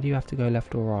 Why do you have to go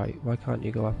left or right? Why can't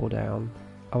you go up or down?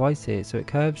 Oh, I see it. So it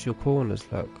curves your corners,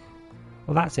 look.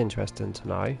 Well, that's interesting to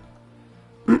know.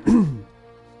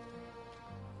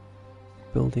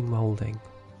 Building moulding.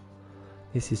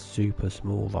 This is super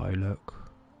small though, look.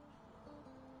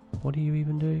 What do you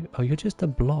even do? Oh, you're just a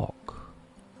block.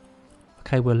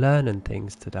 Okay, we're learning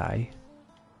things today.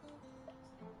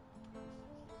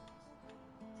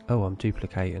 Oh, I'm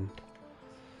duplicating.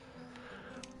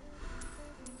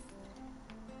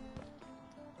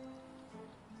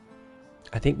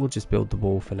 I think we'll just build the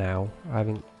wall for now. I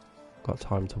haven't got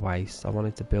time to waste. I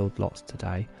wanted to build lots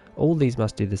today. All these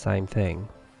must do the same thing.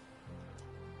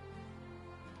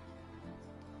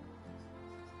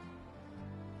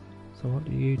 So what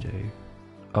do you do?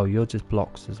 Oh, you're just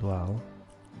blocks as well.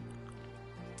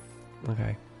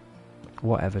 Okay.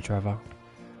 Whatever, Trevor.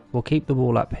 We'll keep the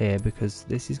wall up here because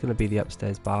this is going to be the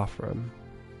upstairs bathroom.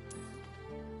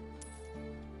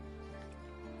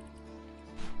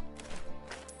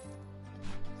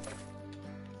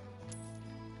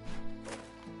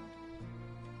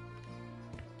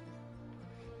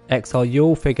 Exile,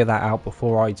 you'll figure that out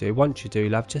before I do. Once you do,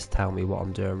 love, just tell me what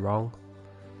I'm doing wrong.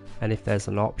 And if there's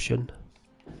an option.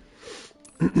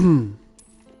 I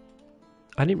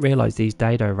didn't realise these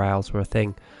dado rails were a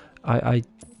thing. I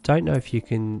don't know if you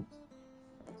can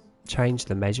change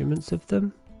the measurements of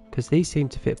them. Because these seem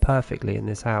to fit perfectly in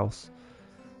this house.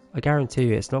 I guarantee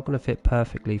you it's not going to fit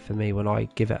perfectly for me when I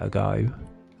give it a go.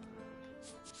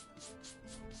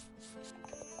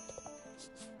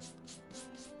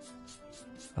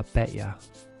 I bet ya.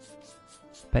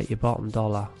 Bet your bottom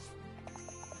dollar.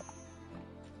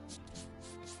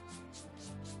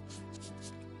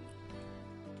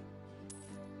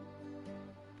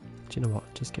 Do you know what?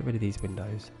 Just get rid of these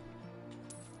windows.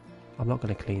 I'm not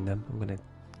going to clean them. I'm going to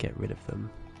get rid of them.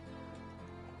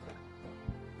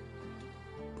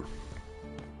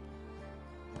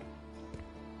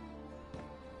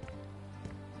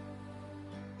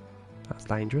 That's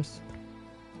dangerous.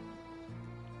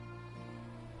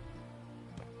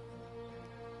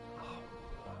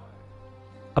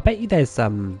 I bet you there's there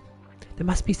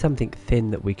must be something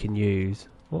thin that we can use.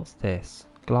 What's this?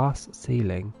 Glass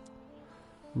ceiling.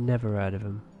 Never heard of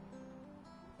them.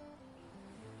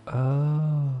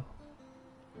 Oh.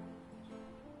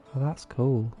 Oh, that's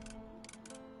cool.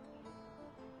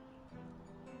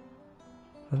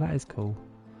 Oh, that is cool.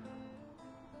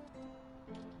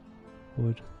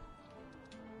 Wood.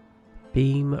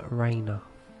 Beam Rainer.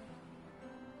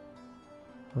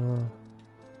 Oh.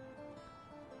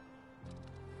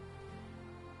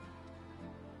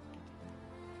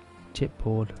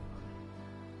 Chipboard.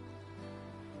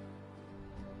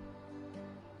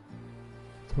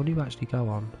 So what do you actually go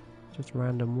on? Just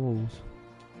random walls.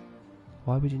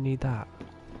 Why would you need that?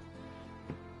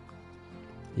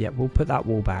 Yeah, we'll put that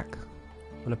wall back.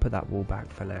 I'm gonna put that wall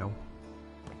back for now.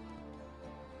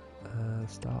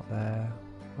 Start there,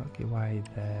 work your way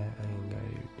there, and go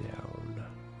down.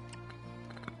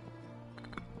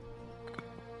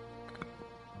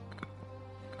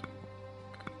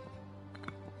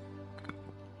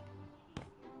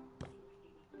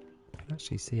 You can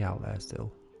actually see out there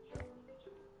still.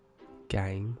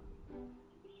 Game.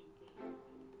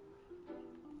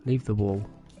 Leave the wall.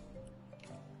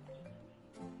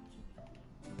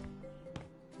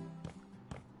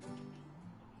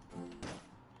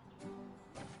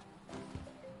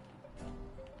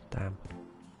 Damn.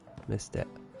 Missed it.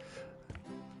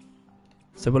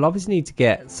 So we'll obviously need to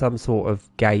get some sort of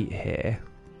gate here.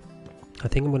 I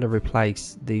think I'm going to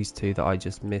replace these two that I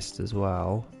just missed as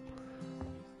well.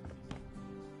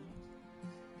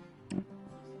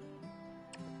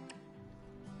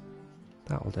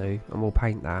 That'll do. And we'll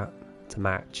paint that to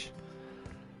match.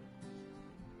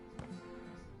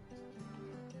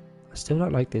 I still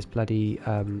don't like this bloody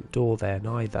door there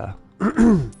neither.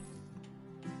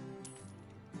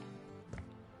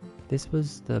 This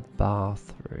was the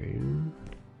bathroom.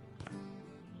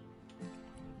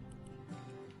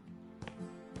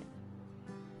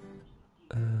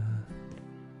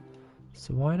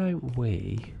 So why don't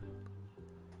we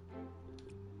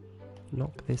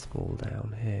knock this wall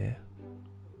down here?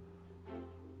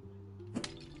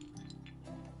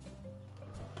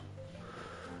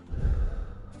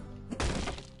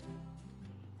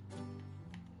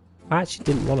 I actually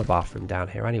didn't want a bathroom down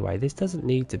here anyway. This doesn't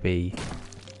need to be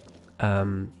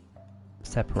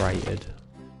separated.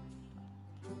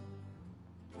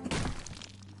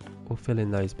 We'll fill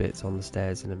in those bits on the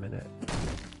stairs in a minute.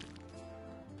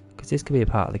 Because this could be a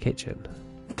part of the kitchen.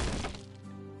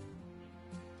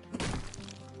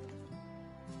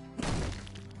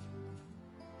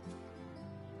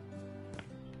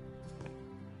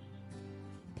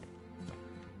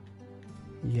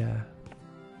 Yeah.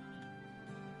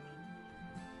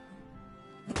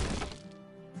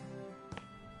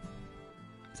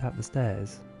 Is that the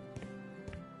stairs?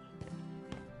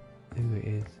 Ooh, it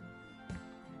is.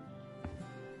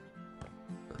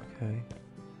 Okay.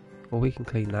 Well, we can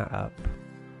clean that up.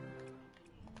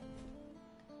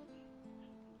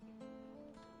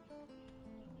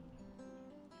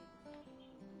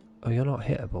 Oh, you're not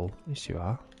hittable. Yes, you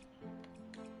are.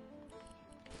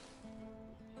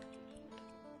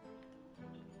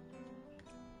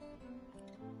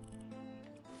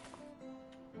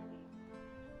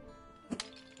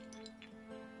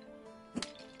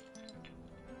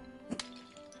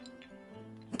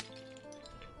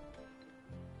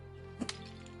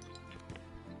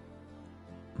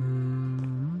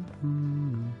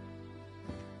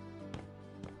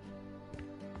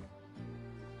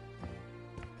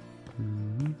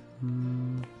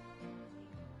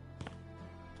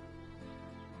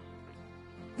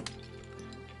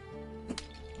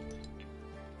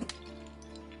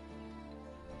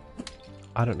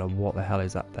 I don't know what the hell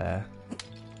is up there.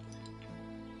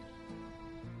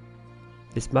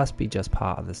 This must be just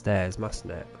part of the stairs,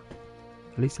 mustn't it?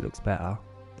 At least it looks better.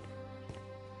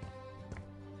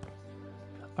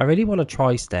 I really want to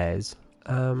try stairs.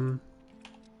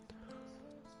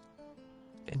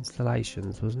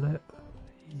 Installations, wasn't it?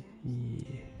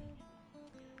 Yeah.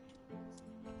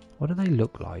 What do they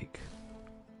look like?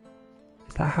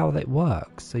 Is that how that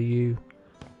works? So you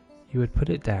would put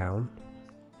it down,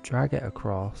 drag it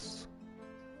across.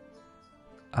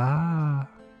 Ah,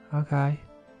 okay.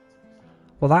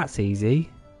 Well, that's easy.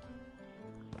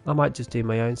 I might just do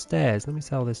my own stairs. Let me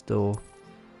sell this door.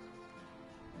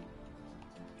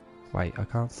 Wait, I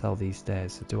can't sell these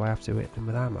stairs, so do I have to hit them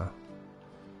with hammer?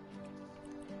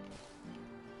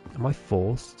 Am I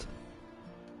forced?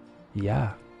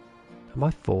 Yeah. Am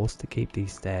I forced to keep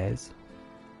these stairs?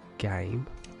 Game.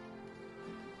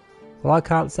 Well, I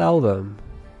can't sell them.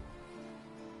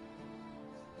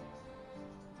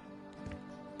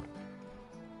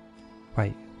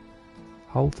 Wait.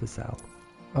 Hold to sell.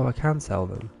 Oh, I can sell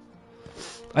them.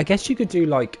 I guess you could do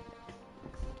like...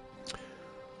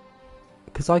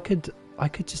 Because I could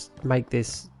just make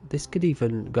this... This could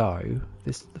even go.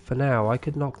 This for now. I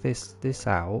could knock this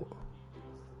out.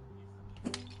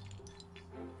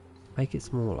 Make it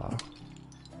smaller.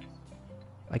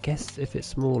 I guess if it's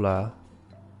smaller,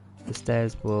 the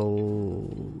stairs will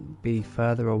be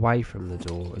further away from the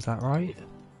door. Is that right?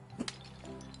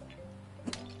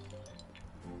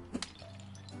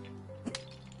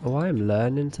 Oh, I am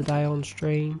learning today on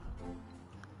stream.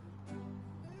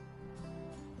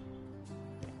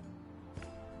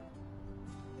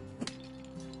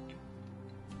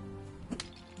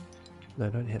 No,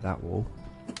 don't hit that wall.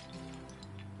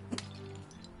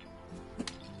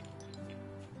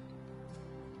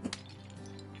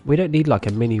 We don't need like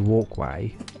a mini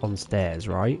walkway on stairs,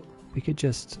 right? We could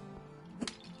just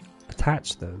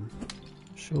attach them,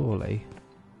 surely.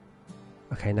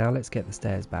 Okay, now let's get the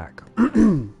stairs back.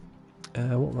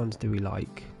 What ones do we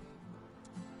like?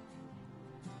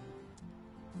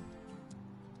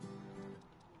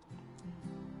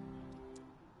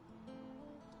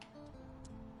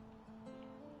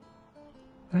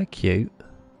 They're cute.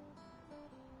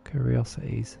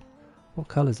 Curiosities. What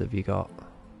colours have you got?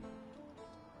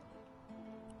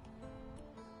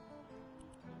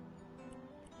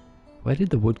 Where did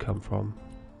the wood come from?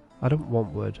 I don't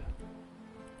want wood.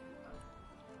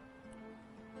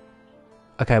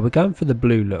 Okay, we're going for the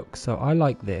blue look, so I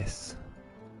like this.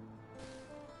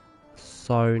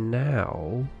 So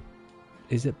now,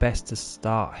 is it best to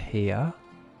start here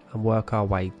and work our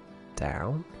way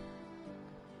down?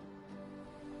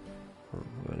 Oh,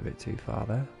 we went a bit too far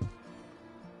there.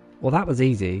 Well, that was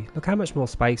easy. Look how much more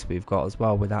space we've got as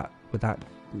well with that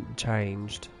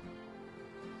changed.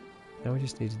 Now we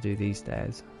just need to do these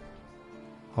stairs.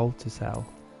 Hold to sell.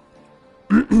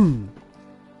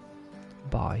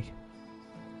 Buy.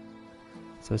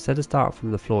 So instead of start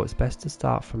from the floor, it's best to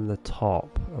start from the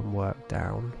top and work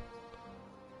down.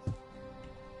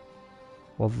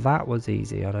 Well, that was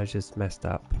easy and I just messed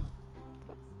up.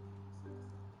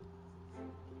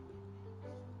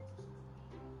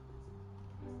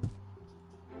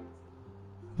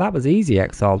 That was easy,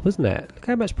 Exiled, wasn't it? Look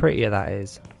how much prettier that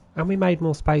is. And we made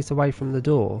more space away from the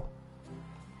door.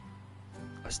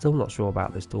 I'm still not sure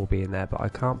about this door being there, but I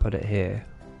can't put it here.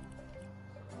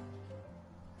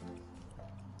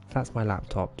 That's my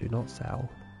laptop. Do not sell.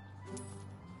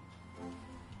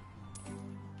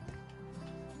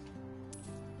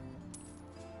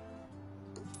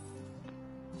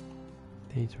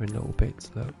 These are in little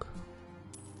bits, look.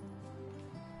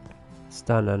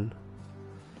 Stunning.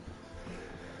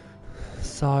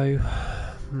 So,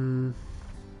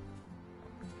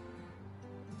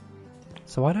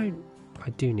 so I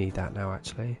do need that now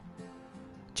actually.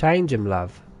 Change them,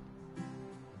 love.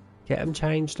 Get them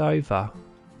changed over.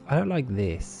 I don't like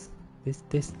this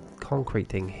concrete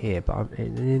thing here, but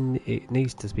it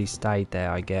needs to be stayed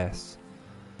there, I guess.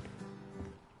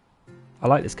 I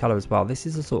like this colour as well. This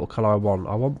is the sort of colour I want.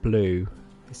 I want blue.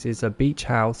 This is a beach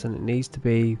house and it needs to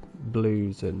be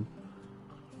blues and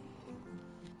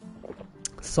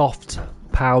soft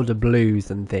powder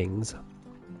blues and things.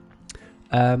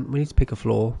 We need to pick a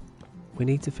floor. We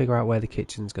need to figure out where the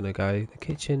kitchen's going to go. The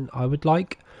kitchen, I would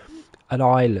like an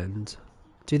island.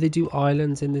 Do they do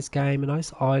islands in this game? A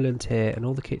nice island here and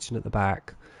all the kitchen at the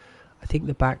back. I think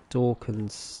the back door can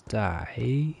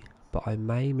stay, but I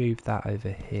may move that over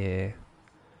here.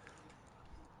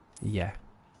 Yeah.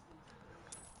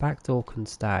 Back door can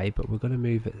stay, but we're going to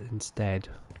move it instead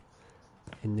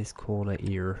in this corner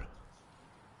here.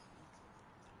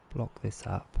 Block this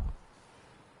up.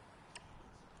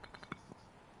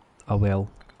 I will.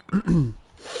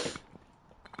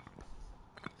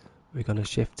 We're going to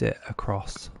shift it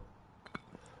across.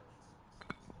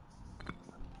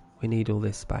 We need all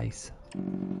this space.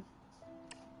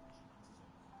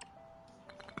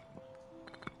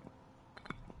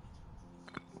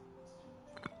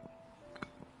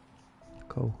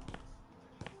 Cool.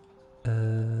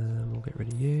 We'll get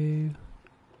rid of you.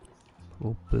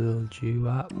 We'll build you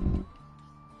up.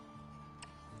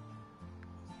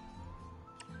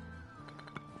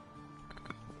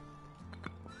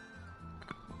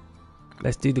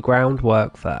 Let's do the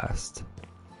groundwork first.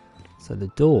 So the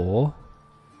door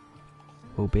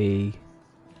will be...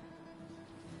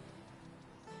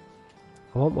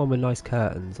 I want one with nice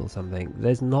curtains or something.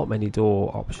 There's not many door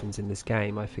options in this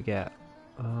game, I forget.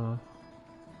 A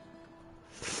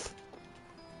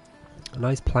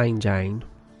nice plain Jane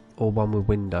or one with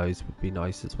windows would be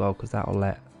nice as well, because that'll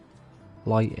let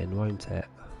light in, won't it?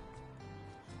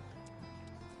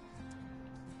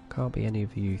 Can't be any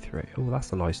of you three. Oh,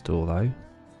 that's a nice door though.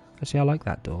 Actually, I like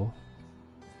that door.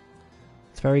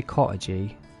 It's very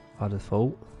cottagey, I'd have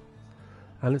thought.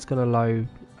 And it's going to load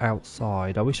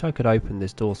outside. I wish I could open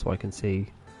this door so I can see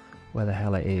where the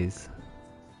hell it is.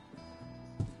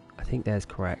 I think there's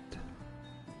correct.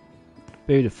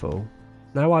 Beautiful.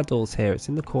 Now our door's here. It's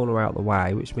in the corner out the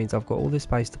way, which means I've got all this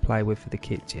space to play with for the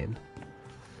kitchen.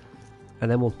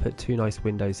 And then we'll put 2 nice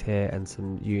windows here and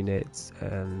some units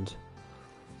and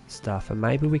stuff. And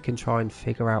maybe we can try and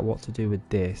figure out what to do with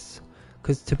this.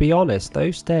 Because to be honest,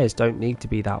 those stairs don't need to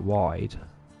be that wide.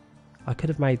 I could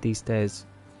have made these stairs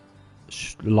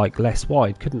like less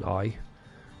wide, couldn't I?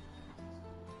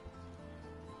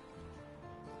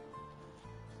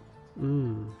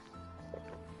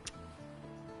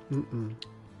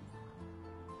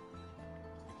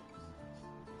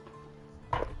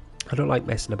 I don't like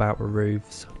messing about with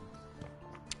roofs.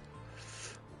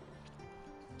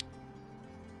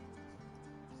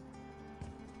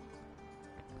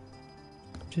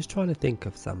 I'm just trying to think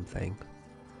of something.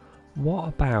 What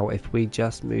about if we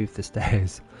just move the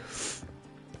stairs?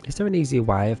 Is there an easier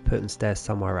way of putting stairs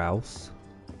somewhere else?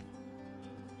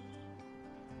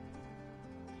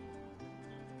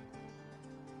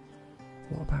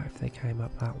 What about if they came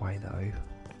up that way though?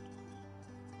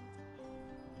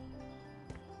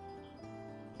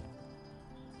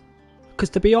 Because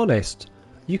to be honest,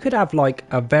 you could have like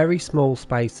a very small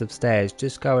space of stairs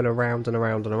just going around and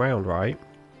around and around, right?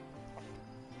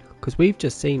 Because we've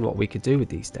just seen what we could do with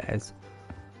these stairs.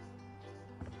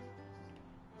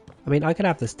 I mean, I could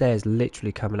have the stairs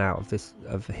literally coming out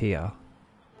of here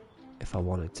if I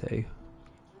wanted to.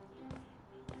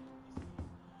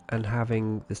 And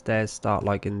having the stairs start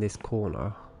like in this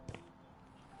corner.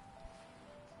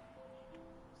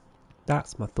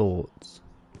 That's my thoughts.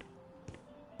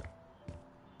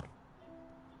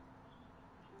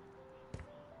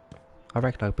 I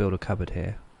reckon I'll build a cupboard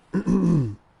here.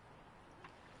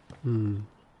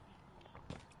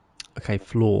 Okay,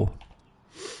 floor.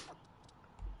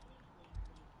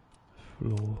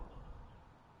 Floor.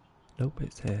 Nope,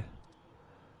 it's here.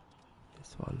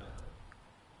 This one.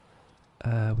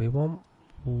 We want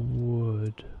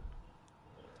wood.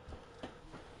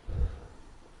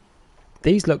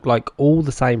 These look like all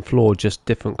the same floor, just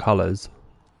different colours.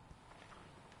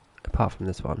 Apart from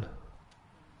this one.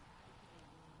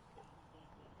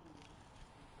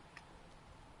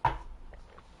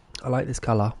 I like this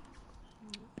colour.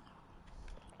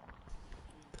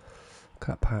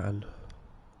 Cut pattern.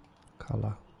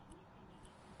 Colour.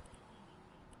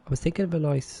 I was thinking of a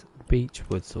nice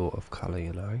beechwood sort of colour,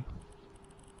 you know.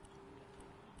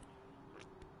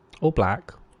 Or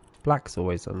black. Black's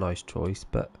always a nice choice,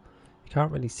 but you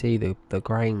can't really see the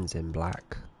grains in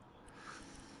black.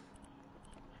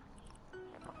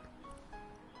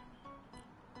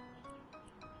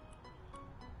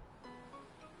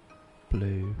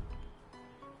 Blue.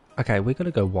 Okay, we're going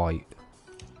to go white.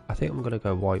 I think I'm going to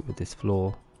go white with this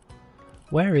floor.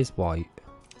 Where is white?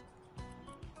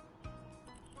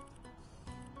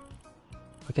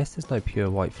 I guess there's no pure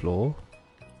white floor.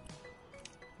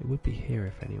 It would be here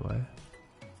if anywhere.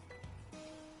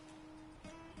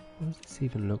 What does this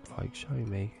even look like? Show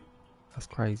me. That's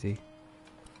crazy.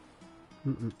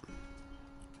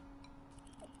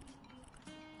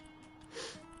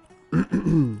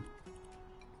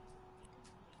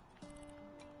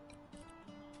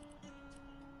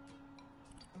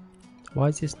 Why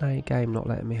is this game not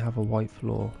letting me have a white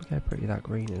floor? Look how pretty that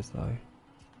green is though.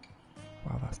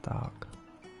 Wow, that's dark.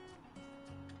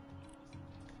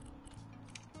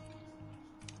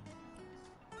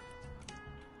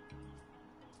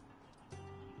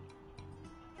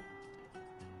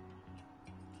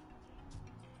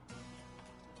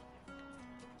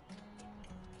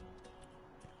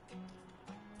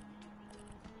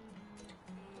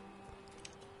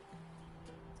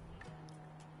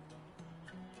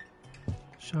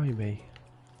 Show me.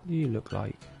 What do you look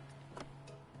like?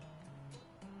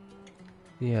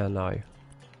 Yeah, no. I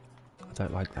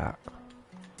don't like that.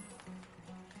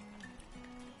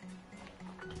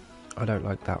 I don't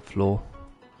like that floor.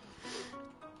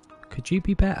 Could you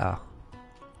be better?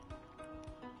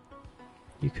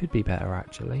 You could be better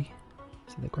actually.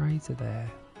 So the greys are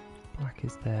there. Black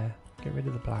is there. Get rid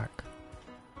of the black.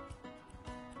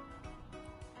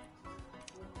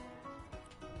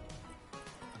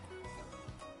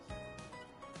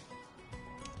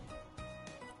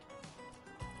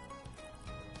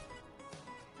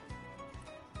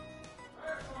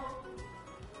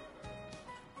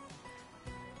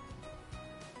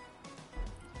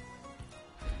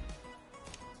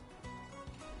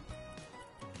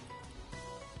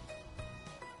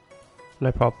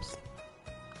 No props.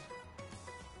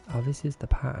 Oh, this is the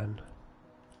pattern.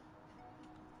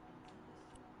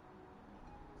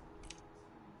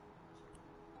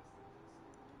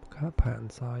 Look at that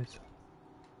pattern size.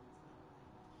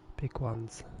 Big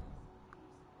ones.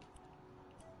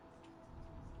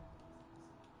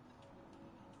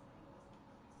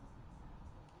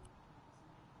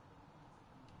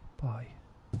 by?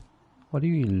 What do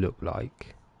you look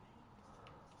like?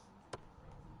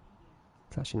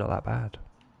 It's actually not that bad.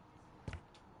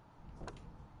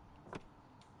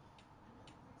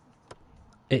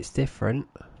 It's different.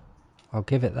 I'll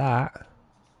give it that.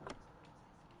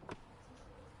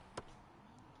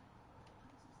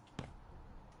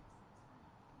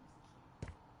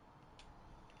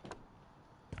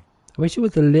 I wish it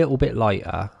was a little bit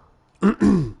lighter.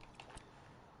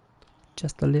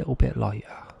 Just a little bit lighter.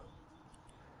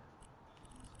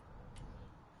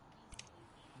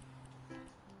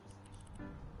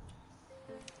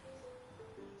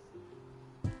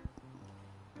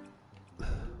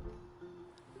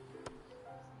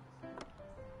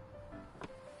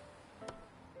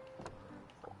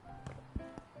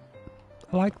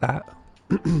 I like that.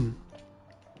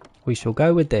 We shall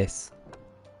go with this.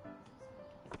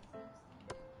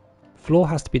 Floor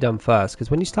has to be done first,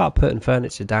 because when you start putting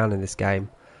furniture down in this game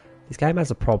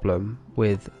has a problem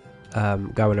with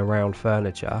going around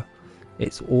furniture.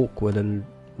 It's awkward and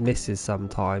misses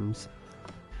sometimes.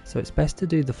 So it's best to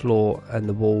do the floor and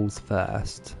the walls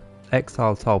first.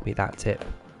 Exile told me that tip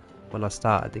when I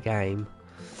started the game.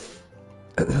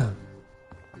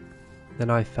 Then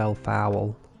I fell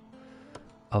foul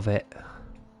of it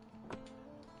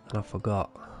and I forgot.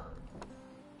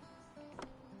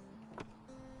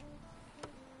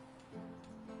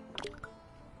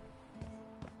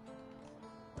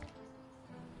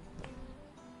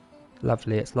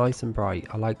 Lovely, it's nice and bright.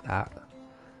 I like that.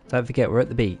 Don't forget, we're at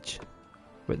the beach.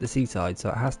 We're at the seaside, so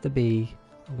it has to be...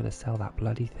 I'm going to sell that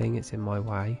bloody thing, it's in my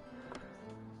way.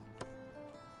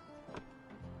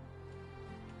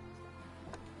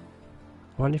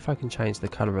 I wonder if I can change the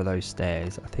colour of those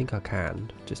stairs. I think I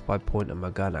can, just by pointing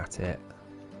my gun at it.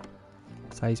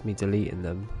 Saves me deleting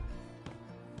them.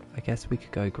 I guess we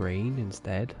could go green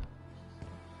instead.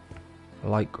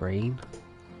 Light green.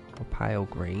 Or pale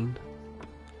green.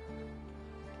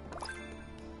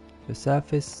 The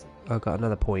surface... I've got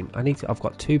another point. I've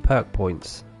got 2 perk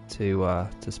points to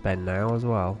spend now as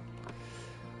well.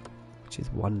 Which is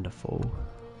wonderful.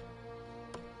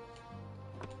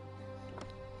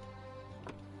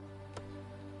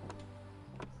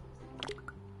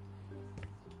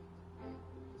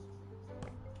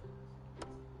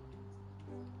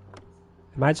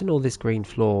 Imagine all this green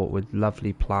floor with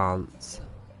lovely plants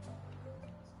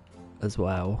as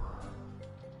well.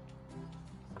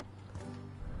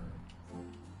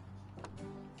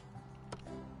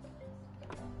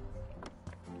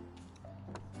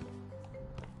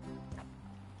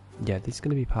 Yeah, this is going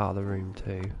to be part of the room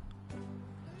too.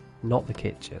 Not the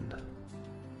kitchen.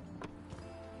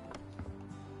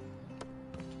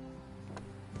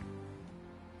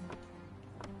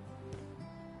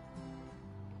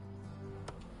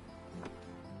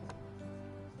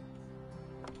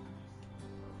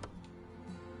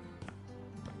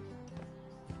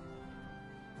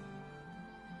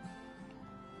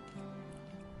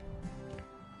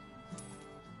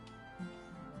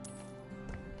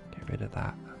 Get rid of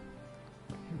that.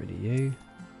 Get rid of you.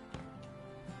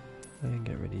 And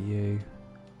get rid of you.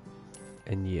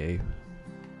 And you.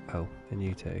 Oh, and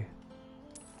you too.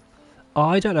 Oh,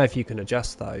 I don't know if you can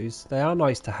adjust those. They are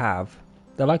nice to have.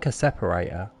 They're like a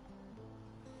separator.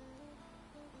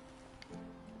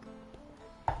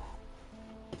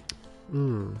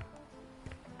 Hmm.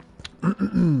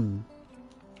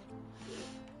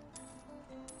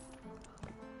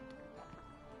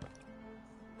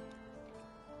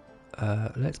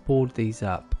 Let's board these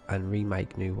up and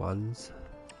remake new ones.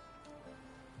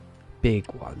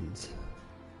 Big ones.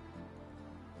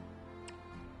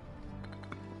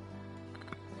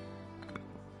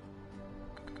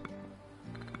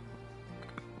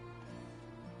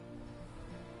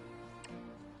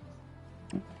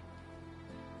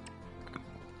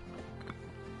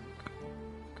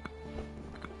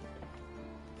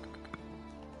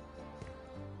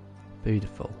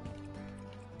 Beautiful.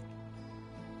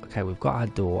 Okay, we've got our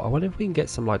door. I wonder if we can get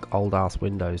some like old ass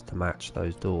windows to match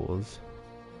those doors.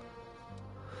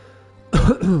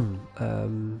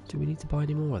 Do we need to buy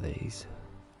any more of these?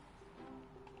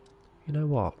 You know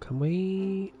what? Can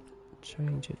we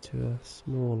change it to a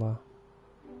smaller?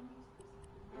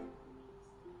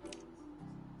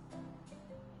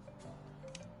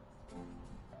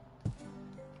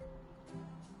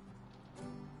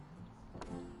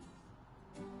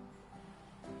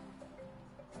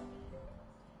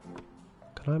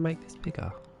 Can I make this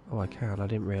bigger? Oh, I can. I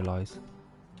didn't realise.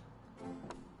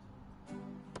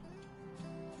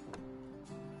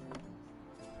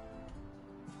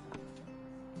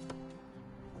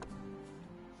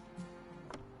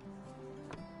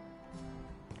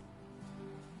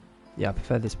 Yeah, I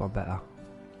prefer this one better.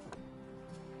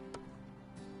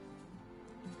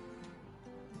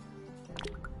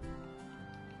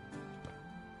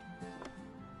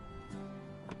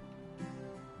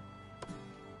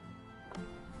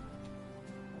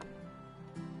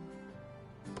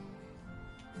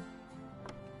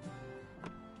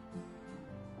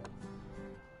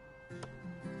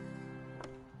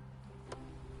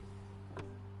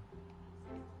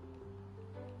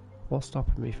 What's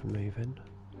stopping me from moving?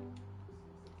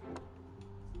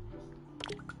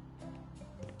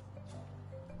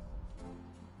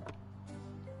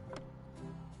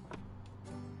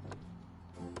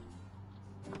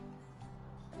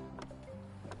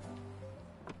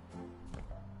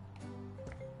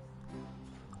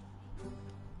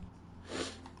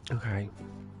 Okay.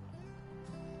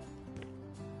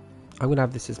 I'm going to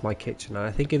have this as my kitchen, and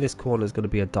I think in this corner is going to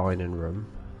be a dining room.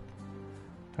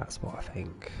 That's what I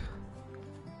think.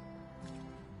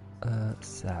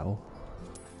 Sell.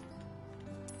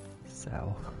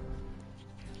 Sell.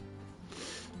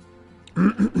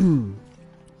 Need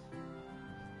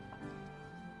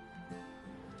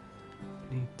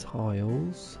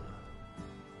tiles.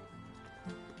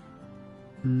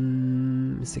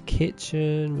 It's a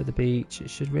kitchen with a beach. It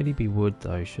should really be wood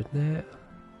though, shouldn't it?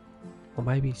 Or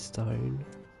maybe stone.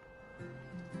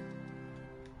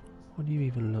 What do you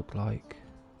even look like?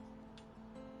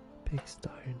 Big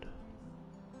stone.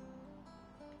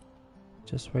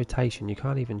 Just rotation. You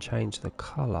can't even change the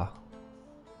colour.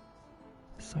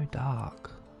 It's so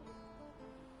dark.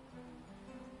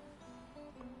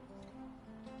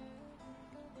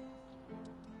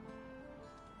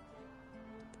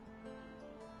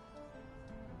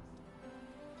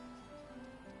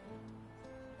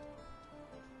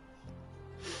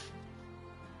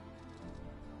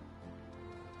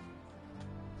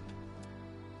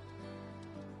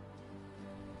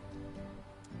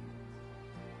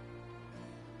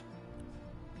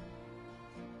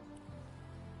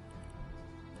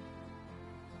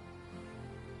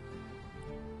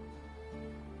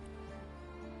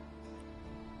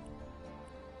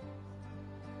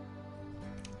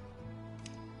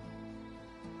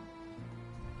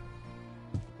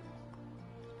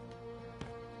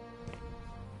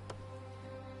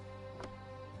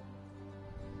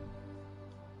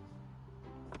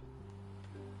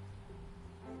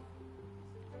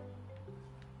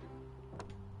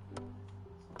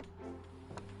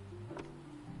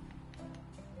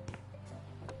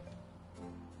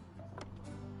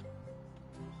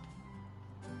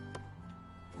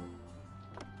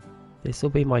 This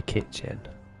will be my kitchen.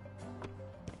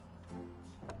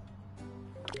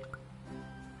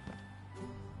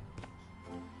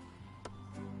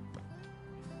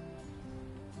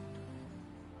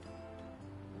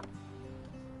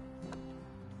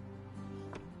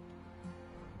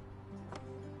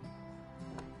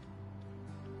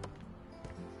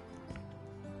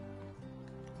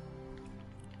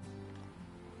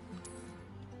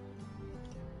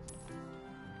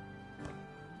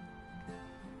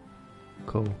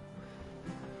 Cool.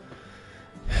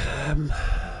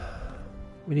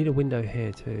 We need a window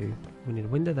here too. We need a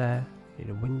window there. We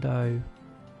need a window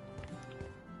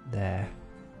there.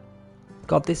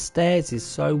 God, this stairs is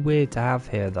so weird to have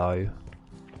here though.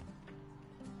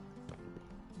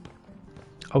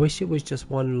 I wish it was just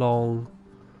one long...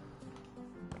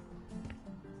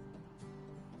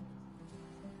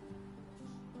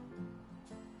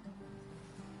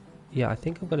 Yeah, I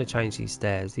think I'm going to change these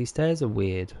stairs. These stairs are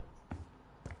weird.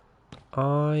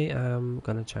 I am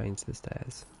going to change the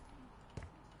stairs.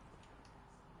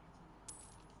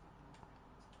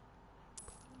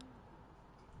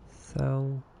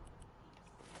 Sell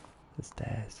the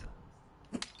stairs.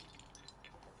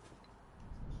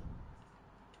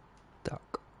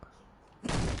 Duck.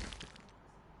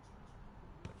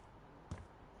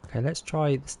 Okay, let's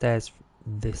try the stairs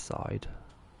this side.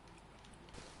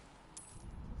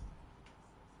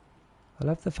 I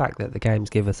love the fact that the games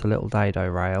give us a little dado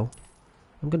rail.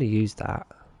 I'm going to use that.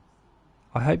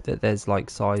 I hope that there's like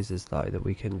sizes though that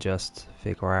we can just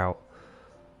figure out.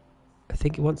 I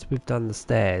think once we've done the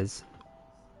stairs,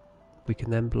 we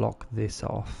can then block this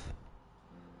off,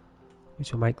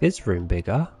 which will make this room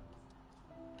bigger.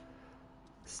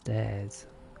 Stairs.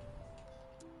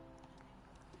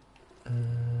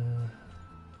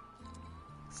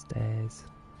 Stairs.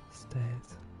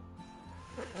 Stairs.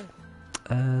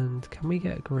 And can we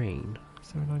get a green?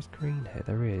 Is there a nice green here?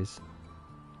 There is.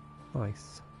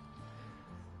 Nice.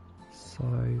 So,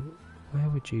 where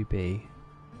would you be?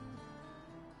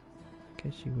 I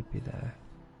guess you would be there.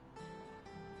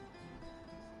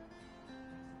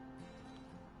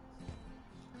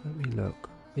 Let me look.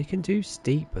 We can do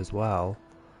steep as well.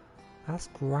 That's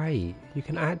great. You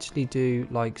can actually do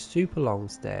like super long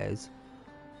stairs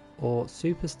or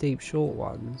super steep short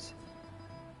ones.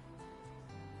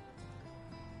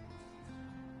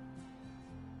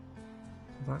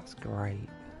 That's great.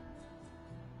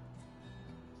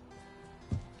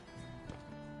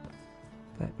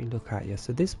 Let me look at you.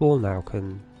 So this wall now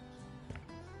can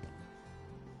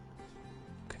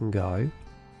go.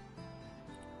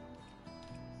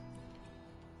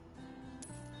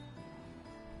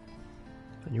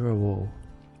 And you're a wall.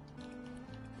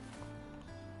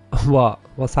 What?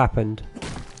 What's happened?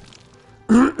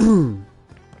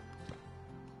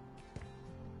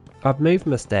 I've moved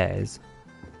my stairs.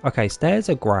 Okay, stairs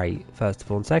are great, first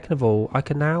of all. And second of all, I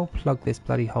can now plug this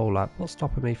bloody hole up. What's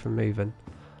stopping me from moving?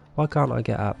 Why can't I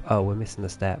get up? Oh, we're missing a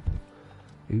step.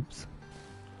 Oops.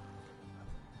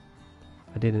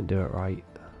 I didn't do it right.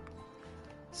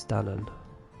 Stunning.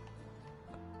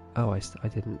 Oh, I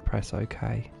didn't press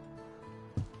OK.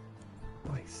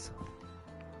 Nice.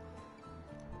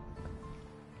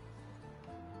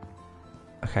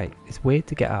 Okay, it's weird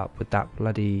to get up with that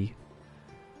bloody...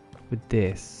 with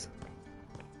this.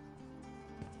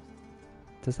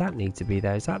 Does that need to be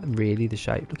there? Is that really the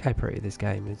shape? Look how pretty this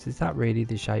game is. Is that really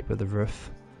the shape of the roof?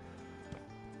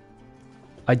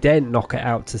 I daren't knock it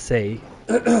out to see.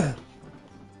 I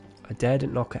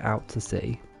daren't knock it out to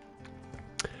see.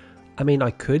 I mean,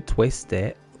 I could twist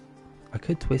it. I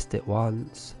could twist it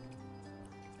once.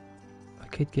 I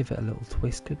could give it a little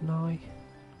twist, couldn't I?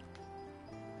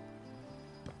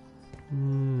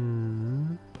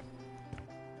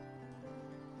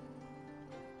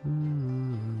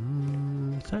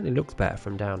 It certainly looks better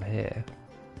from down here,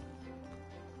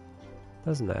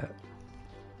 doesn't it?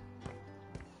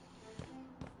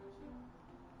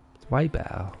 It's way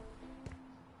better.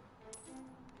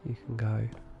 You can go.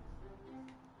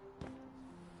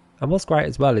 And what's great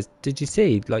as well is, did you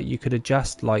see, like, you could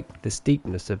adjust like the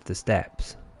steepness of the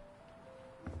steps.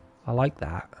 I like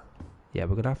that. Yeah,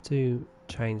 we're gonna have to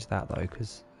change that though,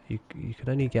 because you can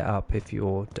only get up if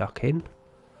you're ducking.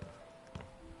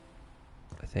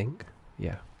 I think.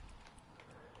 Yeah.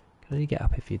 You can only get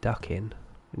up if you're ducking.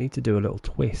 We need to do a little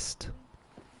twist.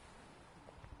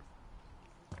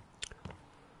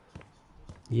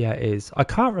 Yeah, it is. I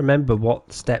can't remember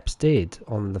what steps did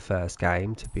on the first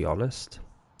game, to be honest.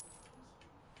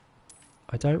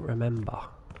 I don't remember.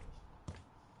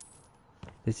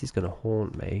 This is going to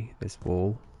haunt me, this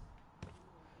wall.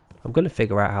 I'm going to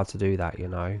figure out how to do that, you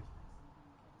know.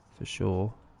 For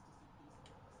sure.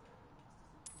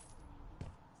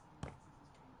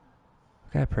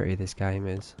 Look how pretty this game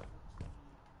is.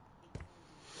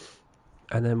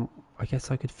 And then I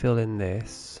guess I could fill in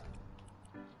this.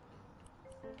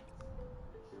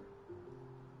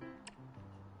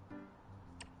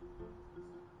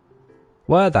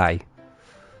 Were they?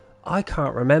 I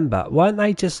can't remember. Weren't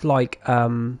they just like,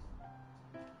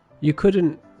 you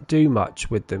couldn't do much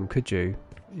with them, could you?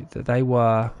 They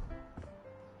were...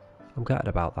 I'm gutted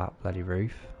about that bloody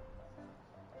roof.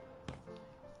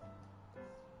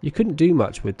 You couldn't do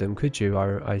much with them, could you?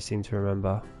 I seem to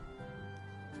remember.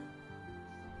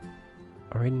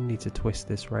 I really need to twist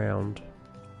this round.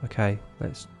 Okay,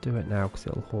 let's do it now because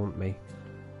it'll haunt me.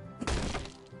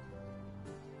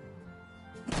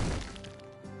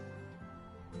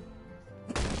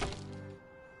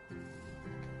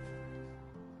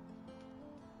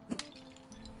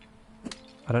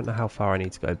 I don't know how far I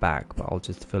need to go back, but I'll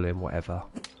just fill in whatever.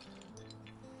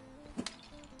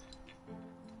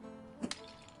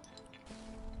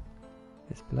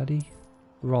 This bloody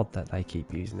rod that they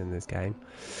keep using in this game.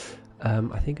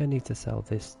 I think I need to sell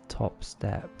this top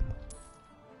step.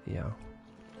 Yeah.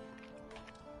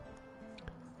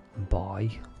 Buy.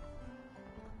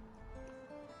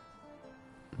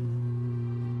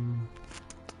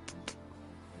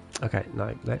 Okay,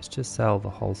 no, let's just sell the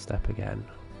whole step again.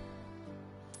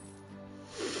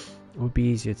 It would be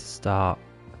easier to start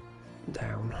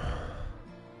down.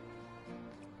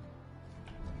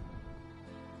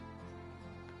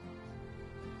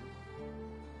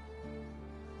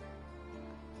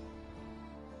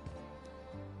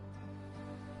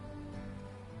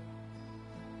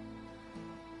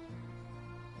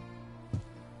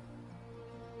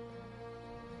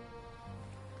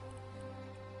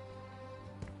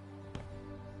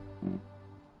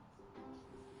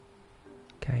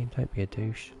 Game, don't be a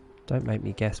douche. Don't make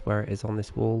me guess where it is on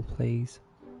this wall, please.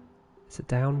 Is it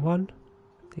down one?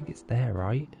 I think it's there,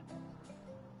 right?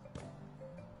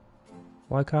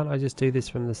 Why can't I just do this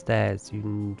from the stairs,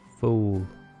 you fool?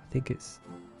 I think it's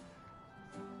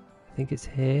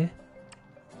here.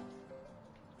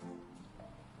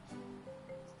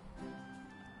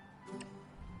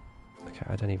 Okay,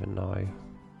 I don't even know.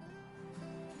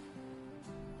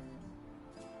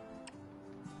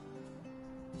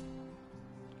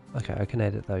 Okay, I can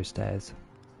edit those stairs.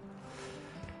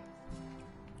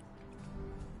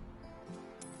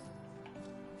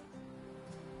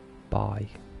 Bye.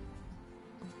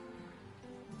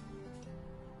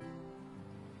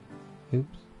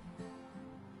 Oops.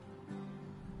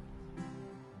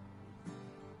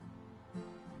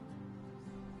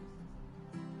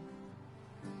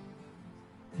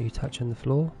 Are you touching the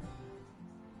floor?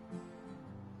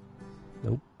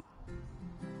 Nope.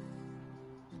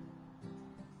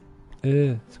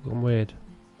 Ugh, it's gone weird.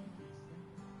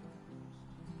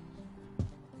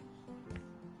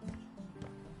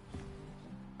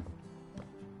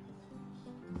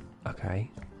 Okay,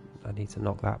 I need to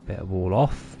knock that bit of wall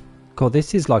off. God,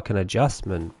 this is like an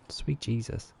adjustment. Sweet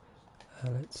Jesus.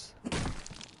 Let's...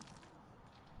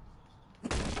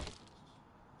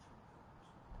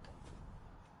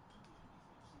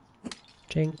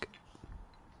 Chink.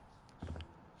 Okay,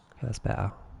 that's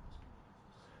better.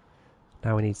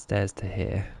 Now we need stairs to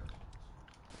here.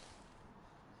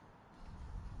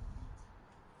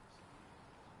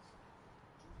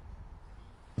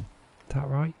 Is that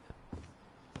right?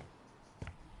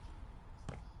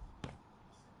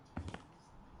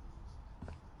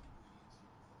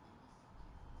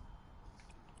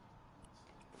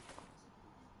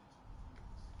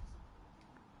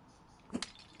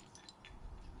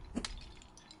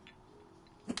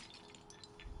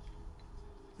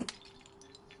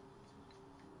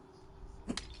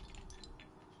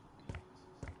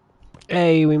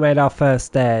 Hey, we made our first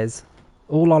stairs.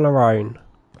 All on our own.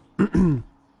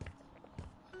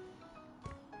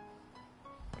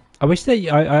 I wish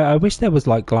I wish there was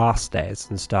like glass stairs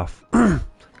and stuff.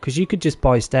 Because you could just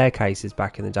buy staircases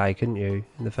back in the day, couldn't you?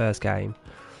 In the first game.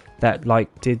 That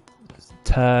like did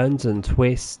turns and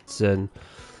twists, and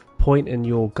pointing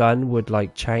your gun would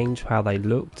like change how they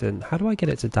looked. And how do I get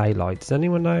it to daylight? Does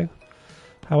anyone know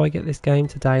how I get this game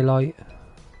to daylight?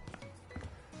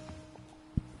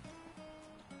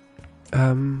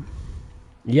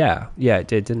 Yeah, it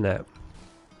did, didn't it?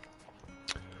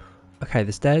 Okay,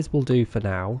 the stairs will do for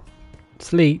now.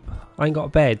 Sleep. I ain't got a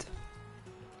bed.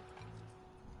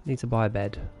 Need to buy a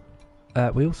bed.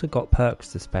 We also got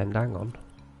perks to spend. Hang on.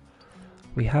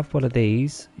 We have one of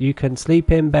these. You can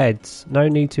sleep in beds. No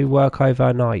need to work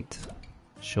overnight.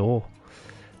 Sure.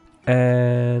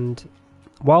 And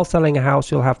while selling a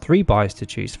house, you'll have 3 buyers to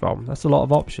choose from. That's a lot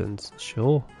of options.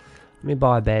 Sure. Let me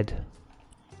buy a bed.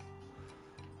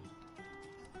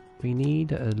 We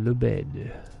need a little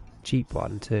bed. Cheap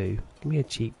one too. Give me a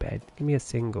cheap bed. Give me a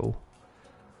single.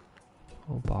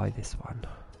 I'll buy this one.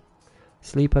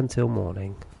 Sleep until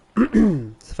morning.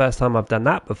 It's the first time I've done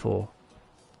that before.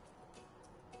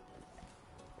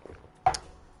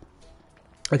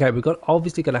 Okay, we're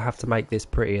obviously going to have to make this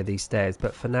prettier, these stairs,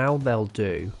 but for now they'll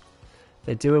do.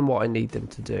 They're doing what I need them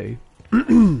to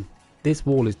do. This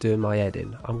wall is doing my head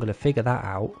in. I'm going to figure that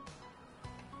out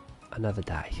another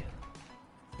day.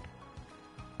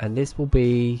 And this will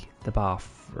be the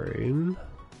bathroom.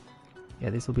 Yeah,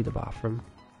 this will be the bathroom.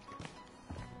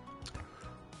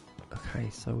 Okay,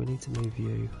 so we need to move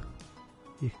you.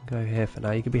 You can go here for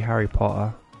now. You can be Harry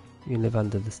Potter. You can live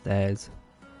under the stairs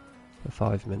for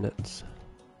 5 minutes.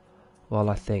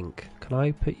 While I think. Can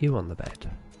I put you on the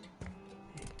bed?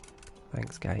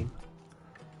 Thanks, game.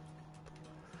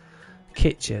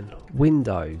 Kitchen.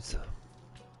 Windows.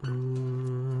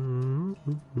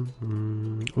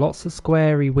 Lots of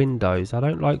squarey windows. I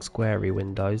don't like squarey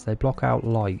windows. They block out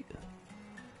light.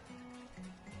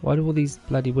 Why do all these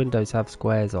bloody windows have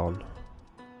squares on?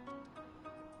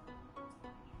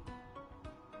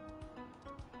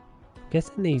 I'm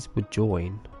guessing these would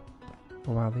join.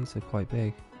 Oh wow, these are quite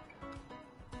big.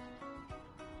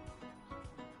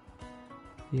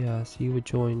 Yeah, so you would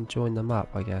join them up,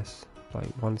 I guess. Like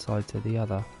one side to the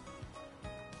other.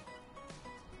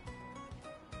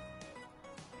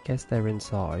 Guess they're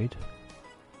inside,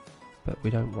 but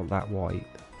we don't want that white.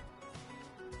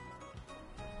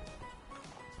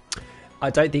 I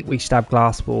don't think we should have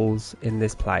glass walls in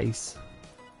this place.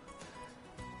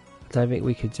 I don't think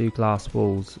we could do glass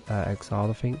walls,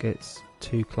 Exile. I think it's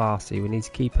too classy. We need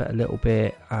to keep it a little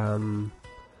bit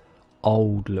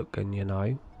old looking, you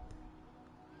know.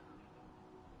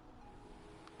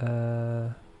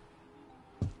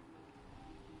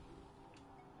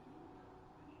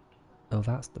 Oh,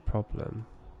 that's the problem.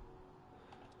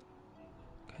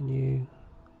 Can you...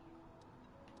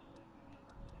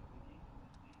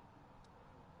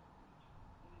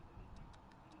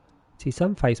 See,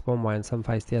 some face one way and some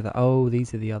face the other. Oh,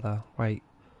 these are the other. Wait.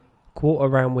 Quarter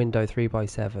round window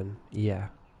 3x7. Yeah.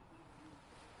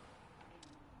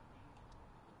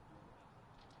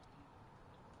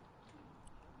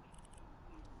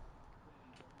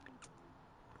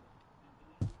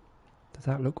 Does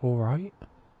that look alright?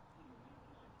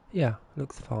 Yeah,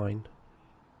 looks fine.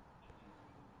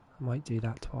 I might do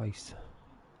that twice.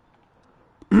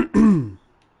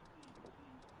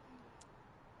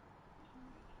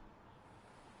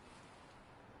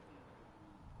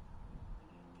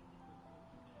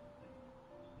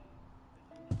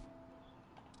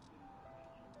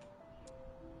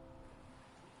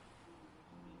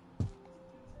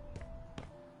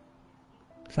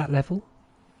 Is that level?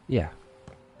 Yeah.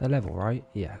 They're level, right?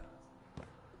 Yeah.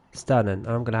 Stunning. And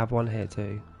I'm going to have one here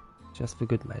too. Just for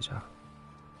good measure.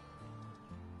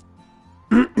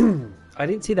 I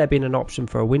didn't see there being an option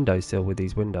for a windowsill with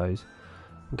these windows.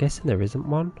 I'm guessing there isn't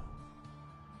one.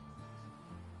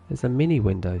 There's a mini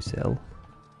windowsill.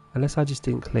 Unless I just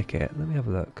didn't click it. Let me have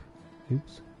a look.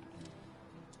 Oops.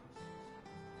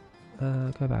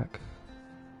 Go back.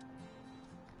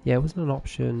 Yeah, it wasn't an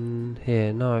option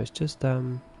here. No, it's just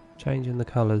changing the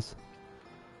colours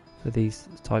for these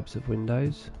types of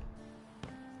windows.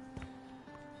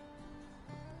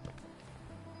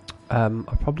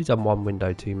 I've probably done one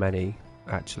window too many,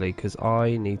 actually, because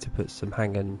I need to put some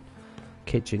hanging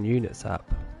kitchen units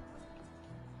up.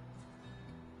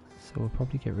 So we'll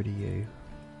probably get rid of you.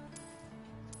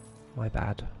 My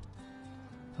bad.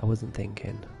 I wasn't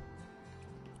thinking.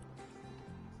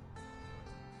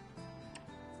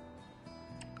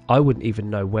 I wouldn't even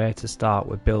know where to start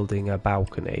with building a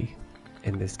balcony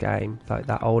in this game. Like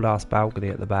that old ass balcony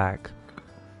at the back.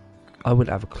 I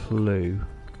wouldn't have a clue.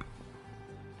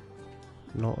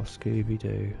 Not a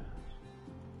Scooby-Doo.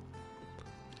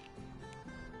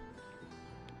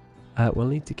 We'll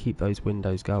need to keep those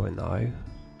windows going though.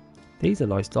 These are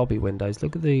nice Dobby windows.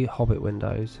 Look at the Hobbit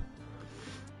windows.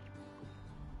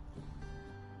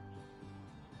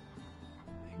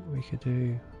 I think we could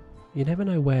do... You never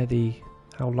know where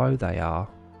how low they are.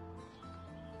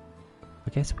 I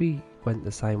guess we went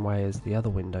the same way as the other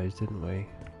windows, didn't we?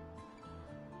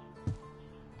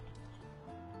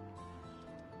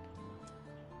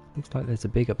 Looks like there's a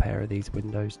bigger pair of these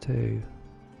windows too.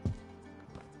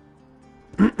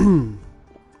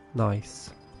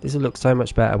 Nice. This will look so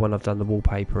much better when I've done the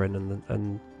wallpaper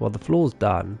and well, the floor's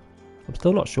done. I'm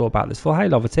still not sure about this floor. Hey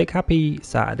Lovatic, happy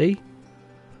Saturday.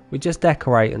 We're just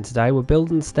decorating today. We're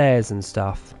building stairs and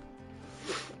stuff.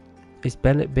 It's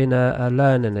been a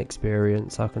learning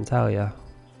experience, I can tell you.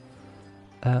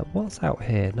 What's out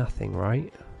here? Nothing,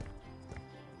 right?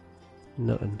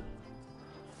 Nothing.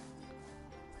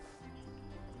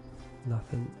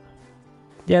 Nothing.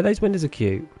 Yeah, those windows are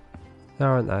cute,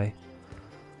 aren't they?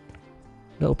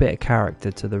 Little bit of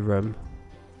character to the room.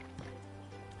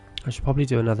 I should probably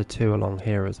do another 2 along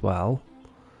here as well,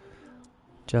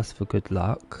 just for good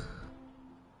luck.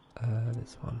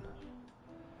 This one.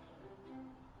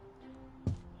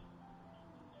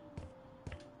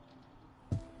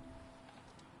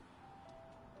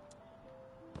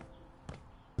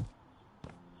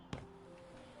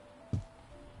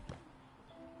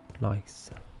 Nice.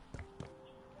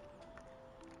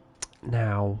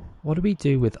 Now, what do we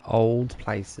do with old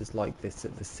places like this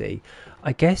at the sea?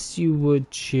 I guess you would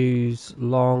choose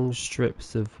long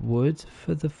strips of wood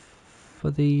for the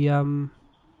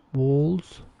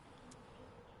walls.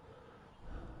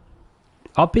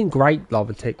 I've been great,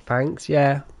 Lovatic, thanks.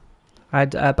 Yeah, I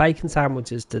had bacon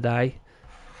sandwiches today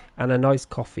and a nice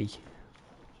coffee.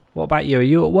 What about you? Are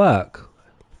you at work?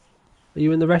 Are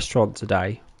you in the restaurant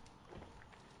today?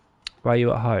 Or are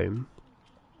you at home?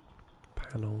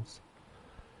 Panels.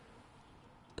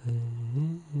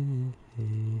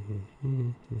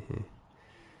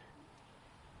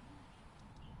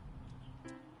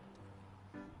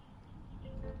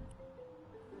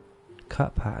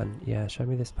 Cut pattern. Yeah, show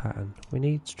me this pattern. We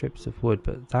need strips of wood,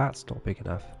 but that's not big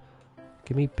enough.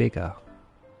 Give me bigger.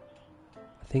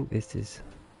 I think this is...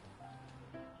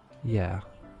 Yeah.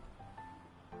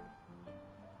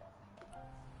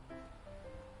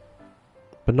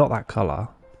 But not that colour.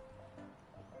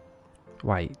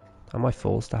 Wait, am I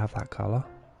forced to have that colour?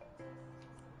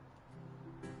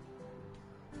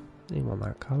 I didn't want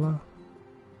that colour.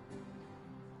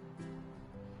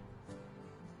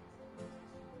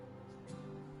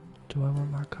 Do I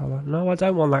want that colour? No, I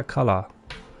don't want that colour.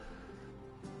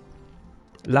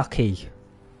 Lucky.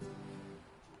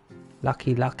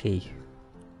 Lucky, lucky.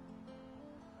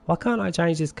 Why can't I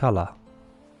change this colour?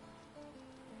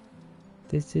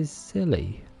 This is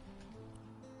silly.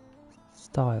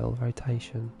 Style,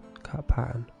 rotation, cut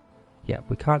pattern. Yeah,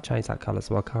 we can't change that colour,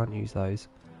 so I can't use those.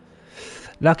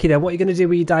 Lucky then, what are you going to do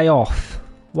with your day off?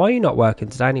 Why are you not working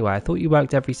today anyway? I thought you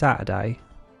worked every Saturday.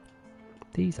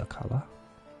 These are colour.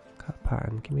 Cut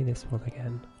pattern, give me this one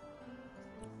again.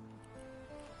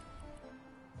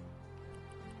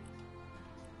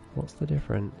 What's the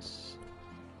difference?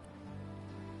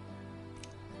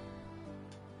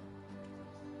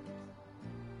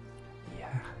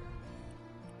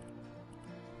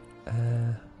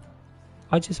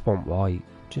 I just want white.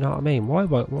 Do you know what I mean? Why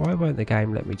won't the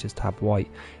game let me just have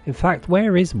white? In fact,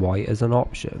 where is white as an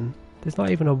option? There's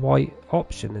not even a white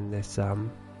option in this.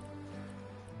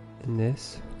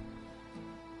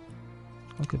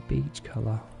 Like a beach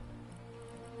colour.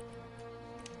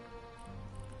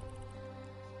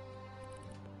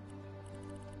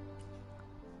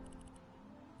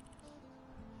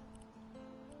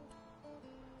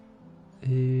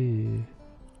 Ooh.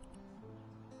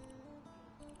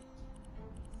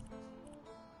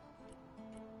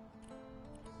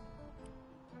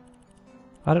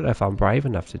 I don't know if I'm brave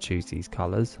enough to choose these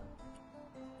colours.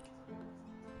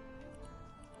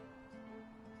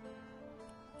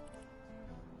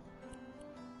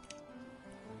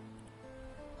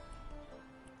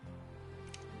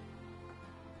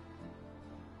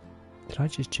 Did I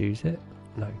just choose it?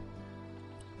 No.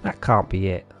 That can't be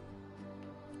it.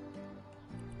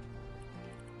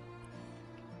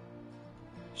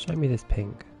 Show me this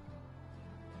pink.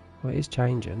 Well, it is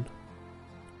changing.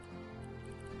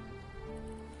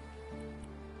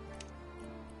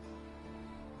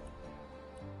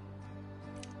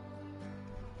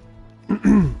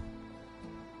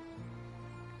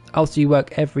 Oh, so you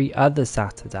work every other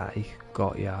Saturday?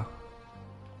 Got ya.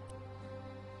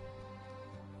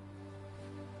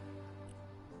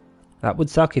 That would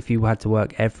suck if you had to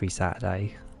work every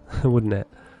Saturday, wouldn't it?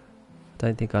 I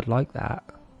don't think I'd like that.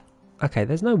 Okay,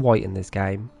 there's no white in this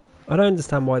game. I don't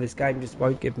understand why this game just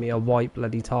won't give me a white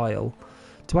bloody tile.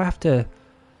 Do I have to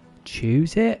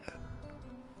choose it?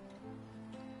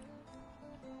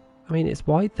 I mean, it's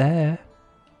white there.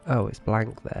 Oh, it's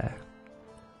blank there.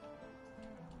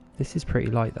 This is pretty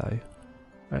light though.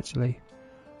 Actually,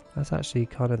 that's actually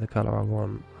kind of the colour I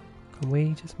want. Can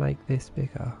we just make this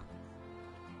bigger?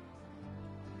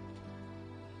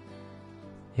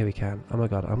 Yeah, we can. Oh my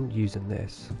god, I'm using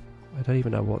this. I don't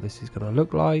even know what this is going to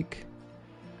look like.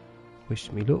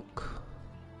 Wish me luck.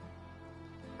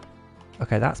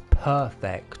 Okay, that's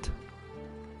perfect.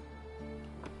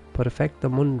 Perfecto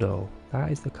mundo.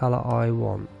 That is the colour I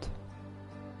want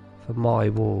for my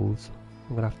walls.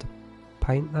 I'm going to have to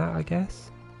paint that, I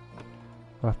guess.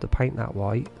 I'll have to paint that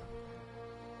white.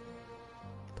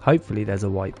 Hopefully there's a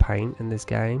white paint in this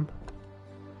game.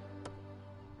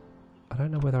 I don't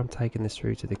know whether I'm taking this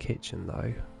through to the kitchen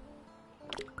though.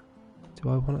 Do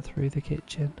I want it through the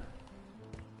kitchen?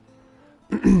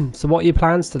 So what are your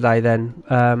plans today then,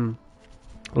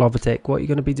 Lovatic? What are you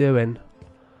going to be doing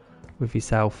with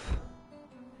yourself,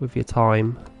 with your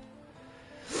time?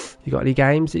 You got any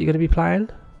games that you're going to be playing?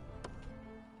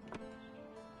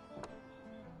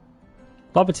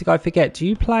 Lovatic, I forget, do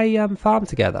you play Farm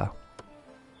Together?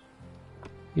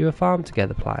 You a Farm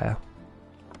Together player?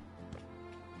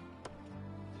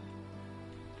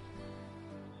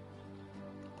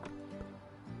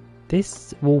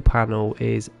 This wall panel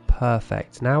is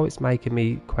perfect. Now it's making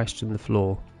me question the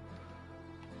floor.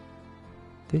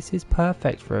 This is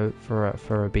perfect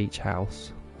for a beach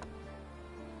house.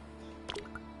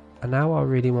 And now I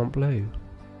really want blue.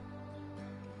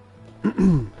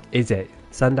 Is it?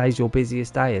 Sunday's your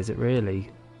busiest day, is it really?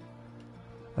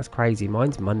 That's crazy.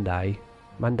 Mine's Monday.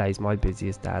 Monday's my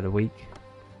busiest day of the week.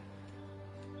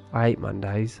 I hate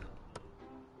Mondays.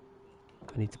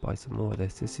 I need to buy some more of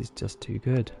this. This is just too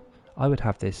good. I would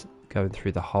have this going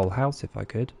through the whole house if I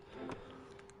could.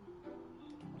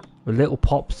 With little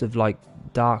pops of like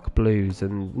dark blues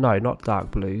and... No, not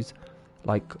dark blues.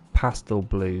 Like pastel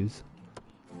blues.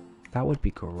 That would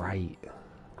be great.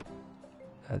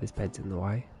 This bed's in the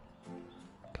way.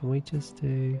 Can we just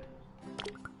do...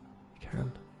 We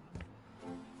can.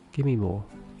 Give me more.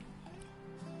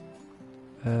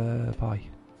 Bye.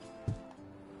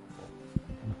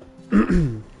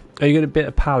 Are you got a bit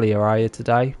of Palia, are you,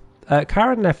 today?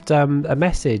 Karen left a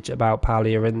message about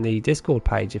Palia in the Discord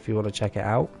page if you want to check it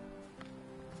out.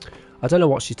 I don't know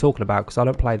what she's talking about because I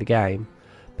don't play the game.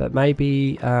 But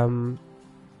maybe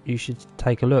you should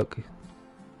take a look.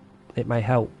 It may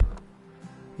help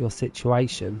your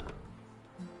situation.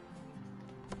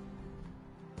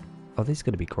 Oh, this is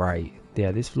going to be great.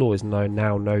 Yeah, this floor is now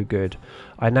no good.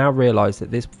 I now realise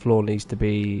that this floor needs to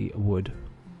be wood.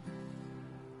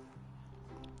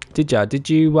 Did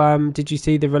you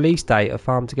see the release date of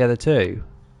Farm Together 2?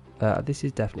 This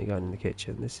is definitely going in the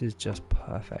kitchen. This is just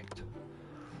perfect.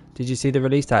 Did you see the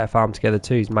release date of Farm Together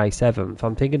 2 is May 7th?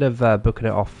 I'm thinking of booking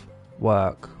it off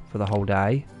work for the whole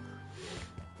day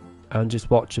and just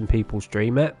watching people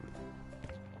stream it.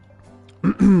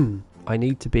 I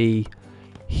need to be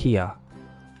here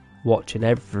watching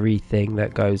everything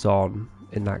that goes on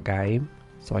in that game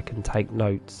so I can take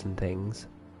notes and things.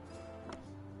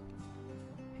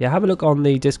 Yeah, have a look on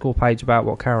the Discord page about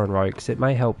what Karen wrote because it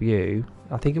may help you.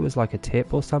 I think it was like a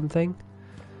tip or something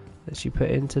that she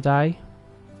put in today.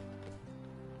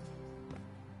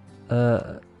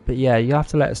 But yeah, you have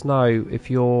to let us know if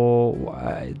you're...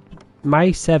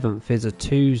 May 7th is a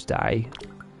Tuesday.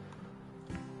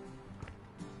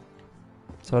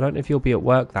 So I don't know if you'll be at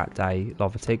work that day,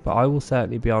 Lovatic, but I will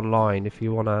certainly be online if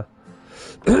you want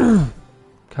to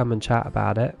come and chat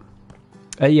about it.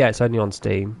 Yeah, it's only on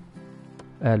Steam.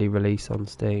 Early release on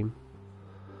Steam.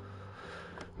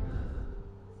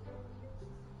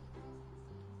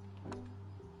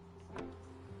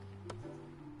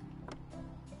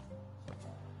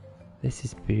 This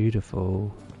is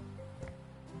beautiful.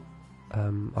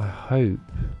 I hope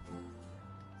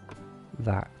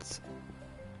that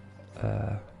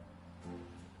that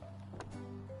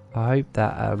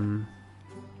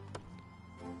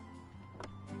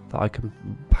I can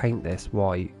paint this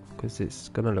white, because it's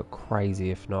gonna look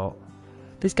crazy if not.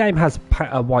 This game has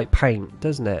a white paint,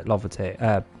 doesn't it,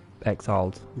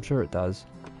 Exiled? I'm sure it does.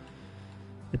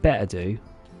 It better do.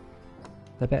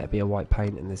 There better be a white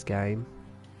paint in this game.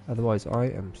 Otherwise I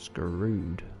am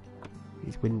screwed.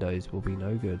 These windows will be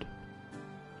no good.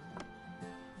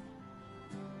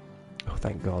 Oh,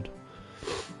 thank God.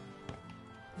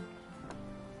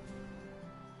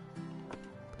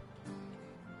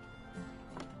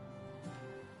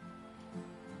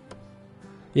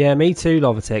 Yeah, me too,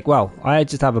 Lovatic. Well, I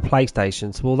just have a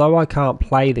PlayStation, so although I can't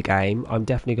play the game, I'm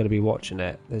definitely going to be watching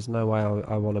it. There's no way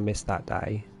I want to miss that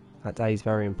day. That day is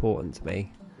very important to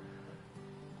me.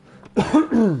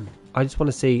 I just want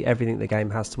to see everything the game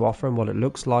has to offer and what it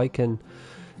looks like, and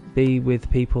be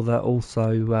with people that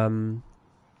also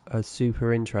are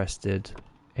super interested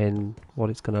in what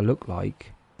it's going to look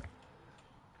like.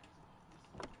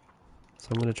 So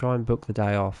I'm going to try and book the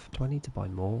day off. Do I need to buy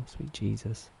more? Sweet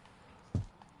Jesus.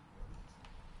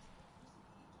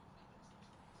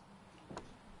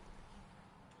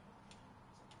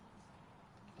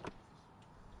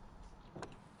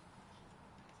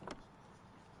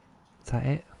 Is that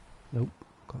it? Nope.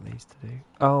 Got these to do.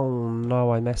 Oh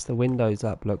no, I messed the windows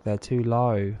up. Look, they're too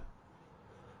low.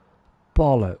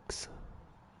 Bollocks.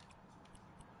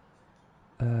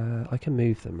 I can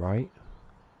move them, right?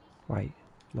 Wait.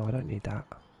 No, I don't need that.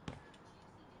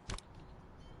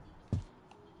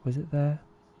 Was it there?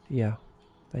 Yeah.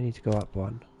 They need to go up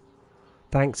one.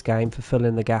 Thanks, game, for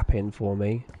filling the gap in for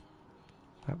me.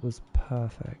 That was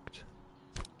perfect.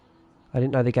 I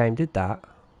didn't know the game did that.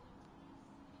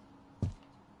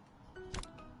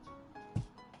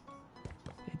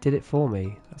 It did it for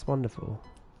me. That's wonderful.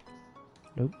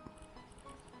 Nope.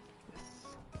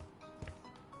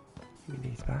 Give me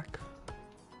these back.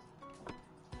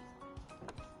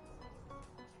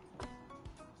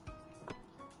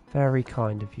 Very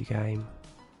kind of you, game.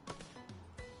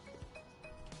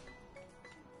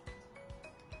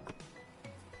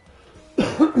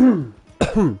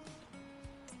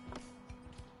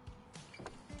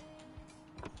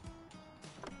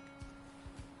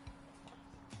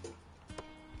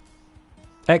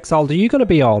 Exiled, are you going to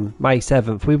be on May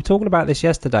 7th? We were talking about this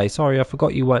yesterday. Sorry, I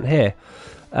forgot you weren't here.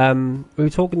 We were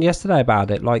talking yesterday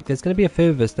about it. Like, there's going to be a few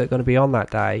of us that are going to be on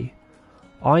that day.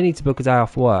 I need to book a day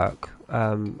off work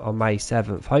on May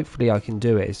 7th. Hopefully I can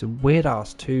do it. It's a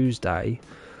weird-ass Tuesday.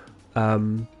 I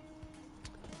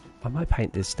might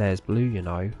paint this stairs blue, you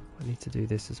know. I need to do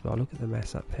this as well. Look at the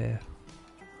mess up here.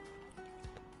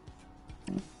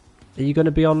 Are you going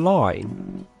to be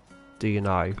online? Do you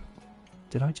know?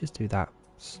 Did I just do that?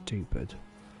 Stupid.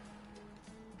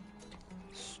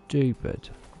 Stupid.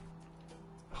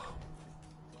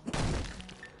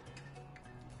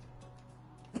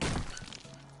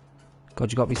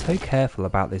 God, you got to be so careful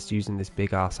about this, using this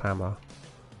big ass hammer.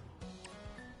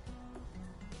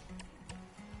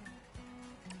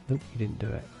 Nope, you didn't do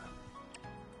it.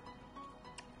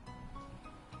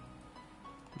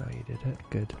 No, you did it.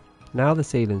 Good. Now the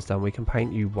ceiling's done, we can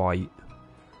paint you white.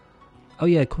 Oh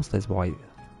yeah, of course there's white.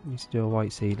 We need to do a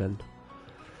white ceiling.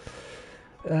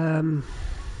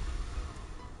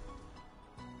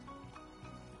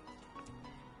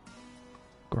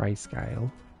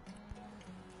 Grayscale.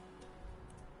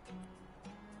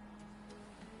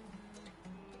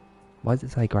 Why does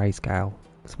it say grayscale?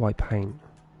 It's white paint.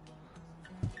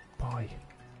 Bye.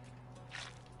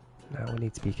 Now we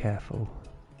need to be careful.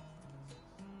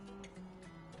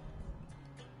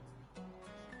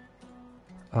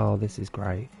 Oh, this is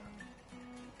great.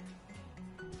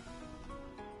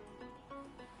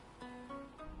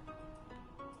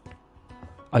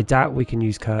 I doubt we can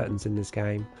use curtains in this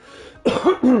game.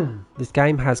 This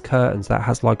game has curtains that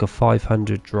has like a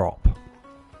 500 drop.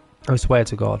 I swear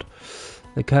to God.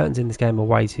 The curtains in this game are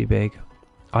way too big.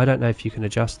 I don't know if you can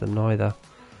adjust them neither.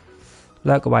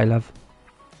 Lurk away, love.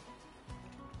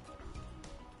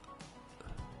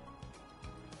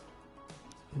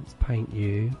 Let's paint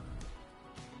you.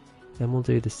 Then we'll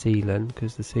do the ceiling,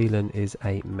 because the ceiling is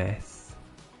a mess.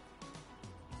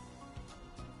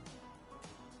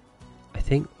 I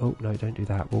think... Oh, no, don't do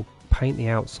that. We'll paint the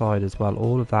outside as well.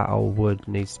 All of that old wood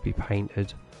needs to be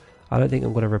painted. I don't think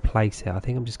I'm going to replace it. I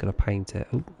think I'm just going to paint it.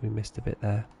 Oh, we missed a bit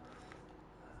there.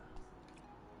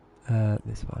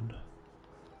 This one.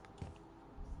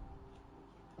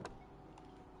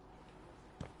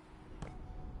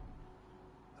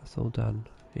 That's all done.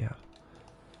 Yeah.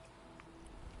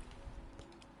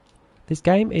 This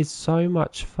game is so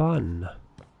much fun.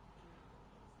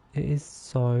 It is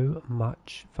so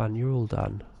much fun. You're all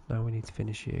done. Now we need to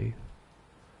finish you.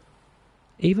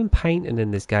 Even painting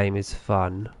in this game is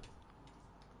fun.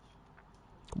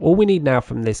 All we need now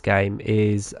from this game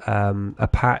is a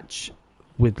patch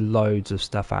with loads of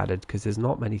stuff added, because there's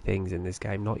not many things in this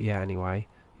game. Not yet anyway.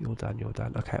 You're done, you're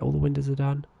done. Okay, all the windows are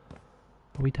done.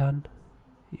 Are we done?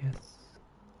 Yes.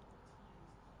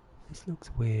 This looks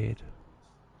weird.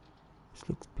 This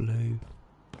looks blue.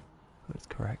 That's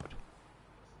correct.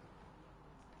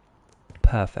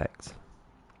 Perfect.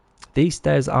 These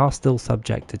stairs are still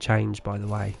subject to change, by the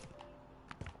way.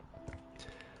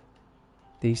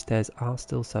 These stairs are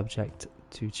still subject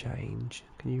to change.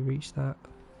 Can you reach that?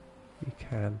 You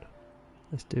can.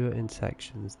 Let's do it in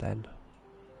sections then.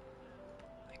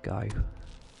 There you go.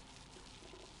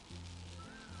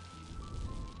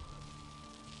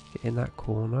 Get in that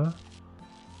corner.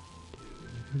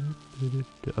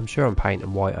 I'm sure I'm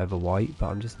painting white over white, but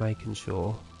I'm just making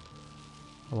sure.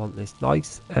 I want this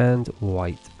nice and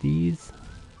white, please.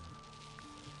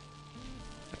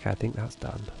 Okay, I think that's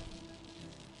done.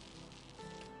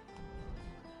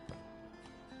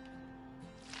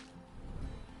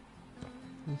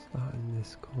 What's that in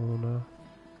this corner?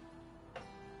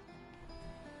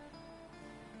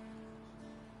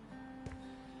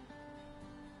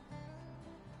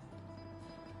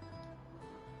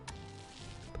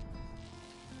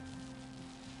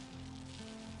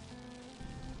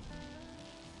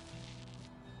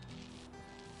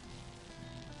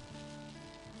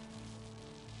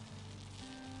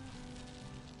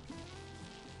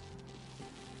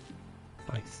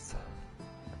 Nice.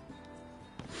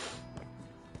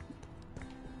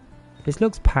 This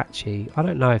looks patchy. I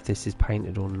don't know if this is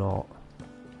painted or not.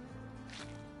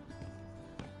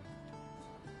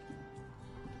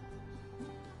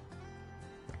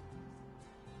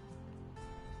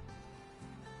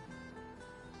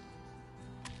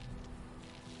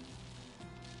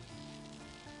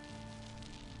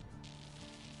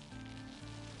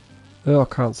 Oh, I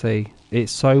can't see.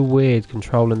 It's so weird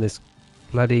controlling this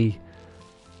bloody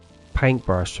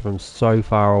paintbrush from so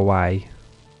far away.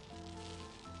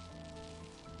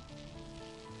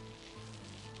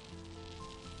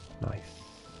 Nice.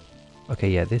 Okay,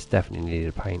 yeah, this definitely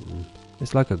needed painting.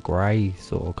 It's like a grey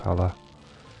sort of colour.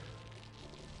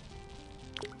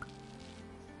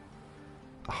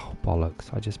 Oh,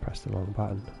 bollocks. I just pressed the wrong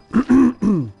button.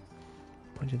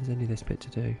 I wonder if there's only this bit to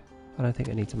do. I don't think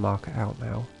I need to mark it out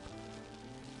now.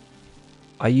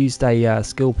 I used a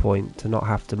skill point to not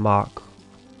have to mark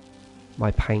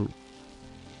my paint.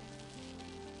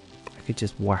 I could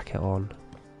just whack it on,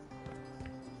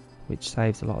 which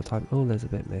saves a lot of time. Oh, there's a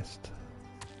bit missed.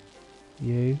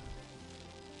 You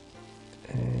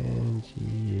and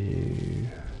you,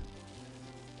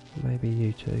 maybe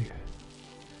you two.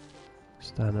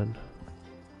 Stunning.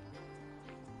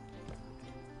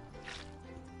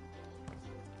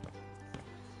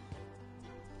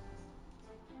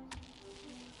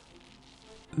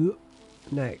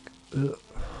 Neck.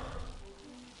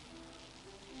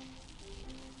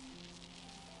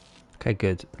 Okay,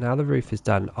 good. Now the roof is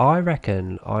done. I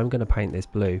reckon I'm going to paint this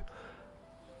blue.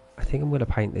 I think I'm going to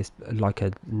paint this like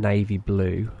a navy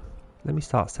blue. Let me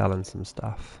start selling some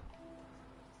stuff.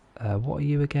 What are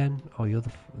you again? Oh, you're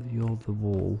the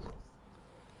wall.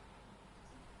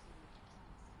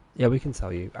 Yeah, we can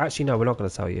sell you. Actually, no, we're not going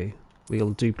to sell you.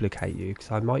 We'll duplicate you,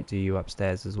 because I might do you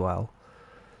upstairs as well.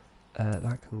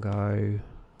 That can go.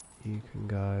 You can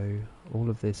go. All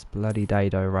of this bloody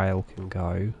dado rail can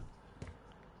go.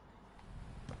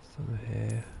 Some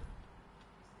here.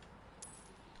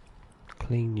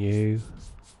 Clean you.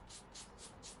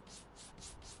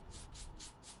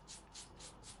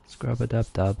 Scrub a dub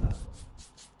dub.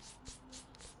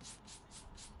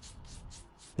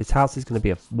 This house is going to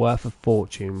be worth a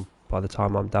fortune by the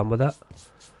time I'm done with it.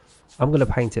 I'm going to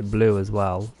paint it blue as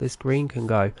well. This green can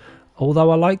go.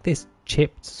 Although I like this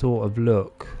chipped sort of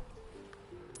look,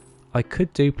 I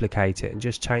could duplicate it and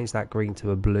just change that green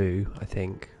to a blue. I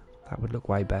think that would look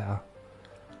way better.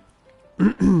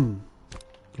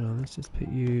 Let's just put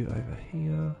you over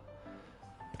here.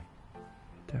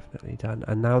 Definitely done.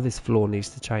 And now this floor needs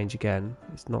to change again.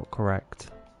 It's not correct.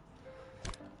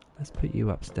 Let's put you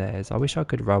upstairs. I wish I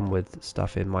could run with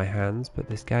stuff in my hands, but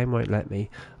this game won't let me.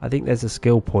 I think there's a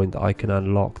skill point that I can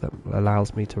unlock that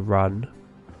allows me to run.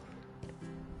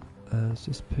 Let's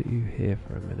just put you here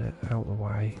for a minute, out of the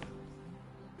way.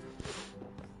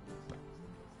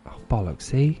 Oh, bollocks,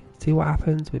 see? See what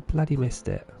happens? We bloody missed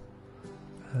it.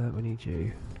 We need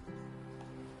you.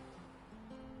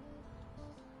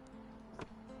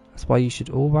 That's why you should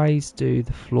always do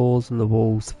the floors and the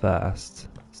walls first.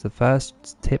 It's the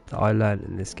first tip that I learned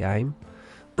in this game.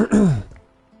 Just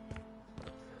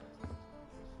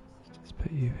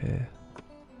put you here.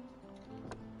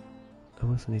 I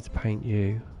also need to paint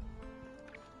you.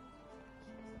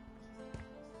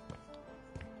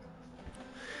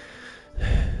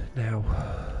 Now.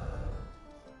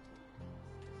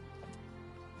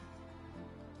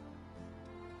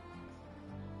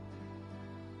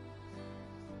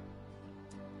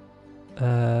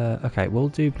 Okay, we'll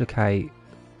duplicate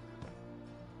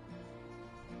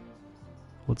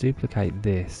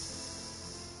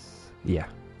this. Yeah.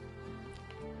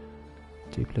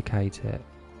 Duplicate it.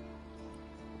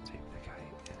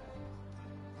 Duplicate.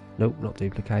 Nope, not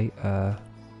duplicate.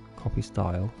 Copy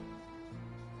style.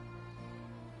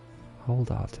 Hold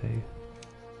R2.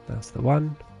 That's the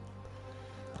one.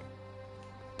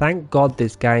 Thank God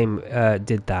this game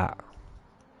did that.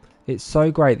 It's so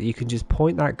great that you can just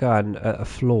point that gun at a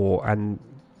floor and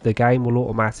the game will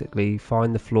automatically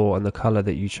find the floor and the colour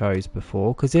that you chose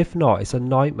before. Because if not, it's a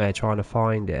nightmare trying to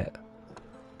find it.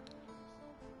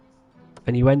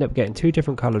 And you end up getting two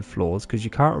different coloured floors because you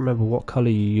can't remember what colour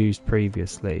you used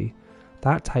previously.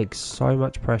 That takes so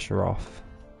much pressure off.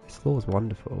 This floor is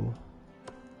wonderful.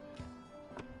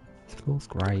 This floor's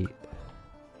great.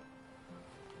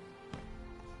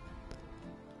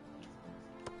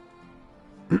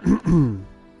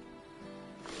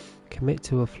 Commit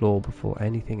to a floor before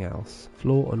anything else.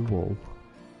 Floor and wall.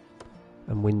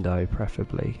 And window,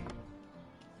 preferably.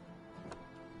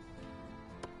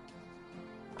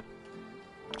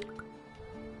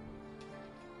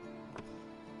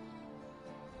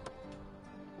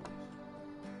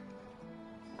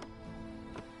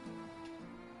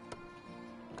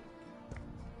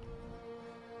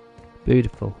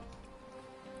 Beautiful.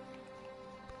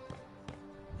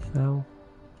 So,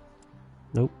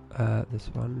 nope, this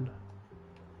one.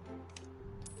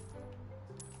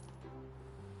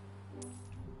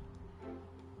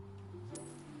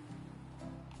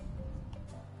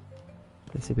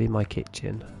 This will be my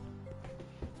kitchen.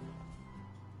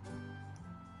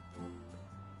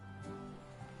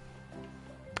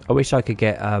 I wish I could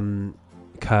get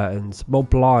curtains, well,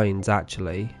 blinds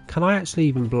actually. Can I actually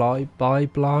even buy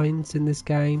blinds in this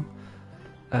game?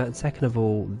 And second of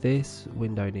all, this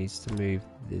window needs to move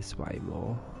this way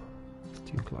more. It's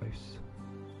too close.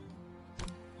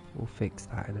 We'll fix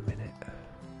that in a minute.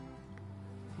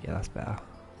 Yeah, that's better.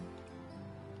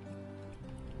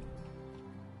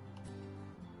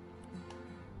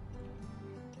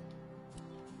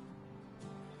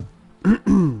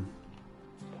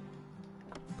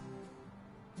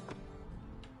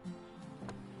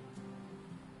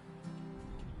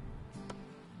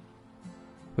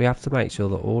 We have to make sure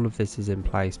that all of this is in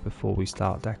place before we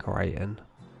start decorating,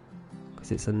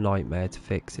 because it's a nightmare to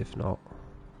fix if not.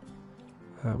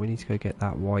 We need to go get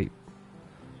that white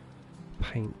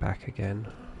paint back again.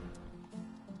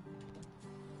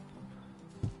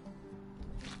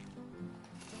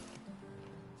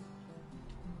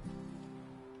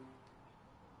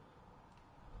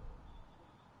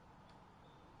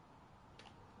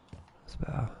 That's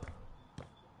better.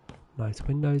 Nice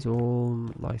windows, all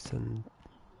nice and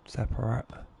separate.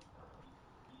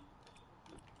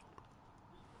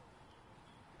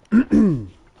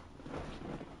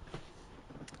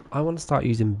 I want to start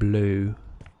using blue.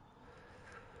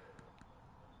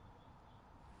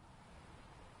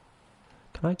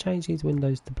 Can I change these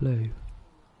windows to blue?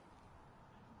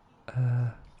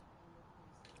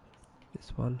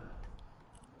 This one.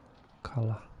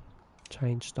 Colour.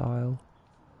 Change style.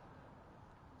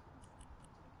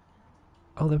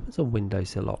 Oh, there was a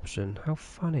windowsill option. How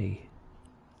funny.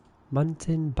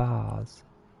 Muntin bars.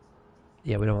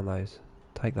 Yeah, we don't want those.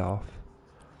 Take that off.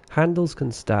 Handles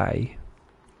can stay.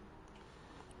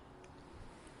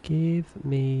 Give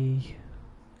me...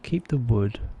 Keep the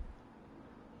wood.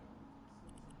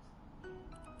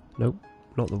 Nope,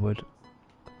 not the wood.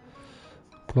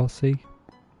 Glossy.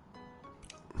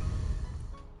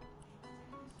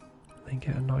 Then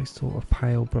get a nice sort of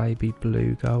pale baby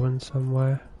blue going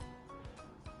somewhere.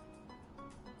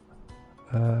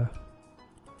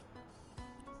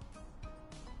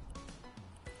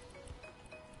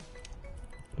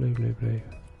 Blue.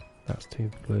 That's too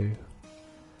blue.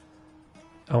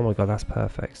 Oh my god, that's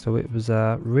perfect. So it was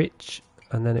rich,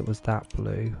 and then it was that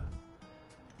blue.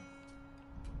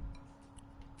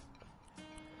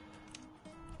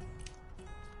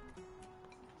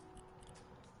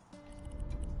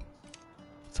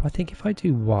 So I think if I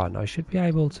do 1, I should be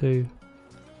able to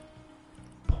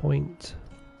point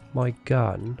my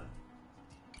gun.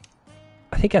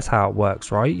 I think that's how it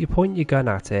works, right? You point your gun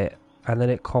at it and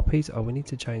then it copies. Oh, we need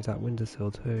to change that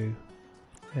windowsill too.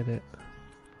 Edit.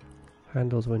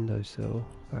 Handles windowsill.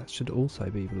 That should also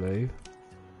be blue.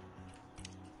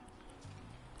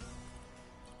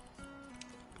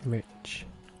 Rich.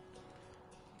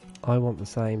 I want the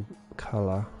same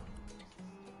colour.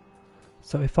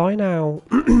 So if I now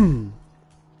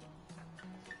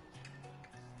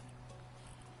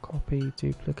copy,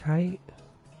 duplicate,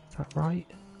 is that right?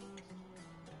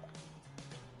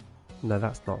 No,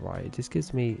 that's not right. It just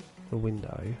gives me the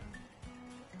window.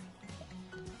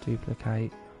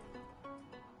 Duplicate.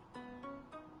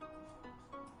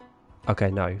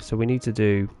 Okay, no. So we need to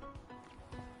do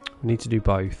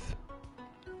both.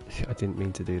 I didn't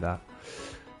mean to do that.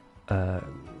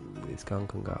 This gun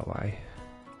can go away.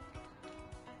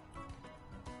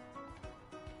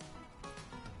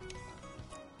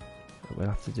 We'll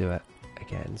have to do it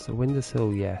again. So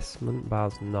windowsill, yes. Movement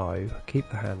bars, no. Keep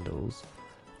the handles.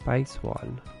 Base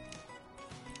 1.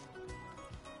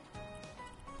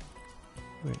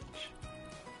 Which?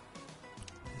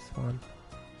 This one.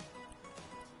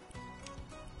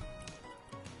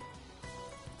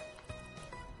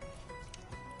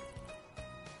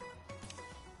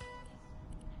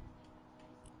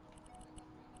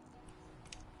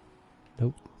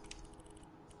 Nope.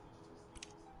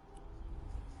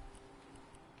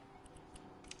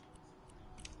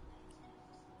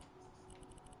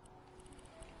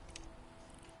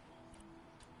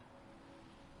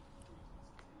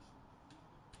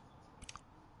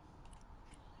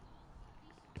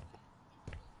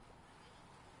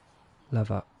 Love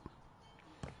it.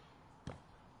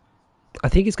 I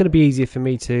think it's going to be easier for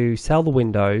me to sell the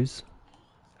windows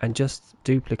and just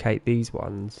duplicate these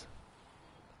ones.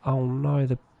 Oh no,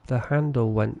 the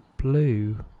handle went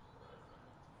blue.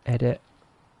 Edit.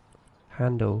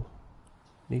 Handle.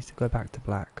 Needs to go back to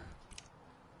black.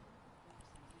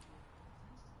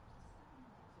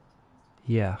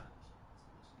 Yeah.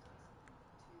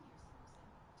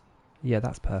 Yeah,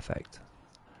 that's perfect.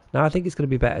 Now I think it's going to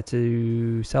be better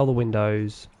to sell the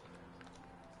windows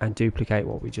and duplicate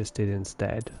what we just did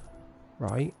instead.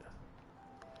 Right?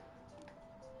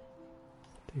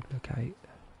 Duplicate.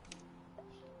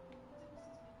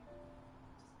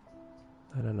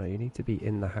 No, you need to be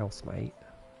in the house, mate.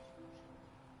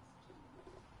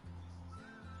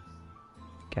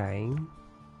 Game.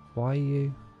 Why are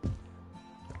you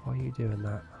doing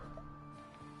that?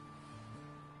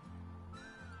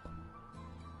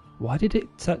 Why did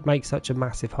it make such a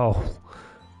massive hole?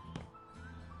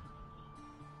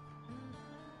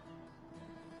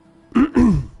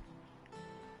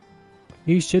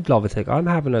 You should love it. I'm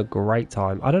having a great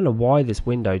time. I don't know why this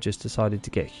window just decided to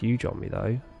get huge on me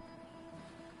though.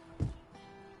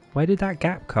 Where did that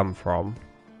gap come from?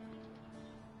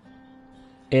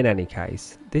 In any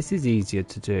case, this is easier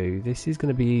to do. This is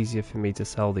going to be easier for me to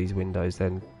sell these windows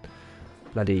than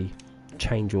bloody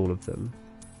change all of them.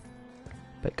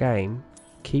 But game,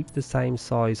 keep the same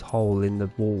size hole in the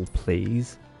wall,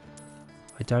 please.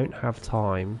 I don't have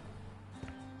time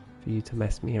for you to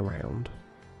mess me around.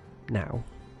 Now,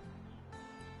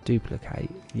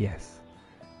 duplicate, yes.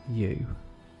 You.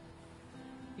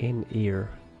 In ear.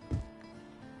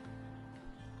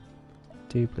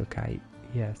 Duplicate,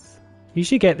 yes. You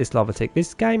should get this Lovatic.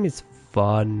 This game is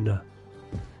fun.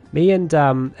 Me and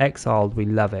Exiled, we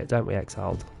love it, don't we,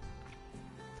 Exiled?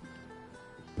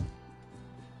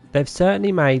 They've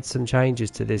certainly made some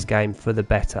changes to this game for the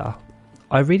better.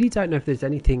 I really don't know if there's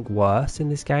anything worse in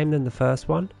this game than the first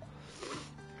one.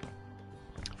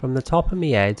 From the top of my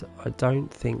head, I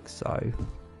don't think so.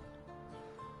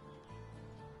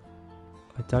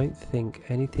 I don't think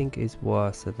anything is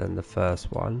worse than the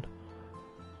first one.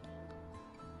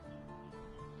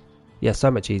 Yeah,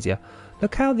 so much easier.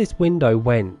 Look how this window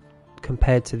went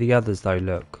compared to the others though,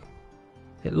 look.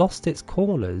 It lost its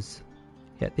corners.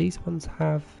 Yet these ones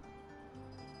have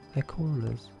their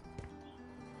corners.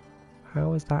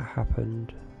 How has that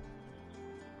happened?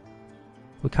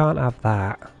 We can't have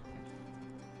that.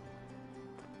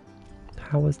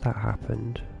 How has that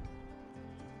happened?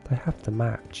 They have to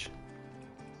match.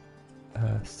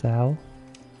 Cell.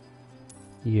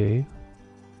 You.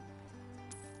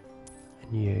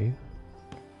 And you.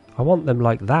 I want them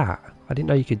like that. I didn't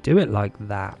know you could do it like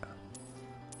that.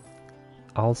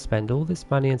 I'll spend all this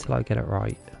money until I get it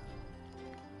right.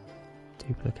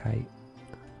 Duplicate.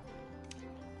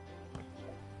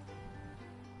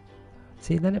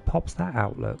 See, then it pops that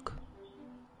out, look.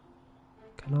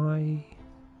 Can I...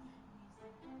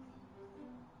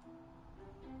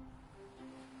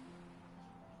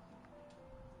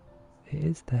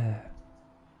 is there?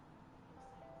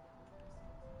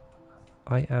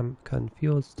 I am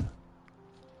confused.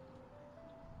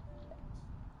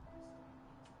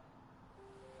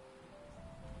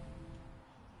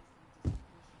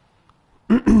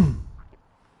 Do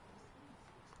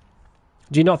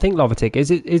you not think Lovatic?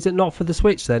 Is it not for the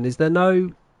Switch then? Is there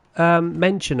no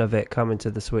mention of it coming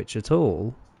to the Switch at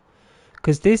all?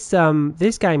 Because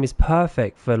this game is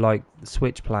perfect for like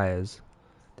Switch players.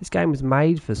 This game was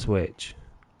made for Switch.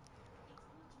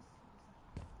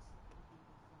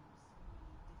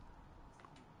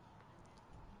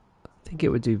 I think it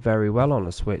would do very well on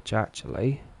a Switch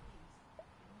actually.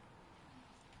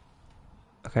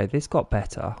 Okay, this got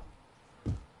better.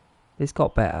 This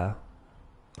got better.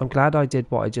 I'm glad I did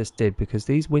what I just did because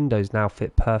these windows now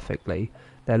fit perfectly.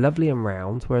 They're lovely and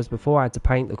round, whereas before I had to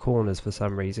paint the corners for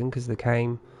some reason because the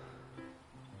game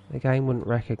wouldn't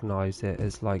recognise it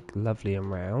as like lovely and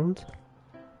round.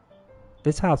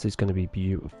 This house is going to be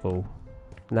beautiful.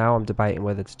 Now I'm debating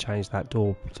whether to change that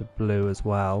door to blue as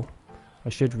well. I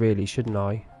should really, shouldn't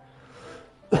I?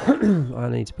 I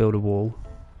need to build a wall.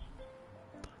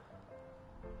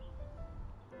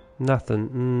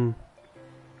 Nothing.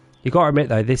 You got to admit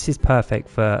though, this is perfect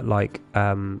for like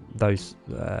those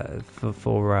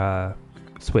for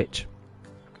Switch,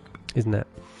 isn't it?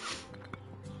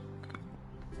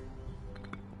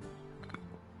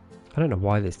 I don't know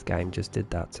why this game just did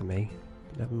that to me.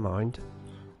 Never mind.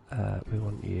 We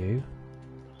want you.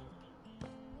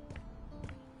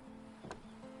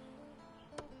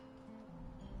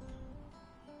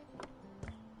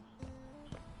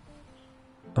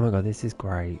 Oh my god, this is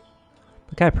great.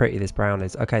 Look how pretty this brown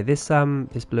is. Okay, this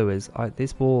blue is.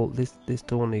 This wall, this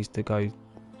door needs to go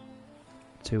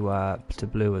to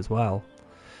blue as well.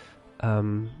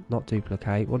 Not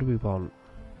duplicate. What do we want?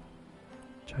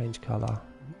 Change color.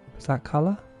 Is that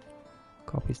color?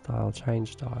 Copy style.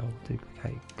 Change style.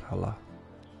 Duplicate color.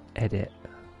 Edit.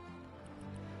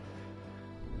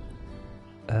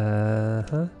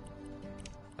 I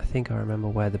think I remember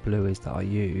where the blue is that I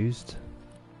used.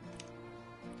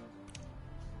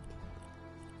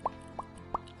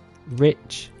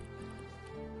 Rich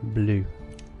blue.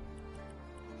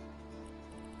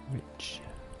 Rich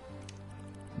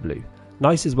blue.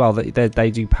 Nice as well that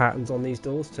they do patterns on these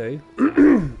doors too. So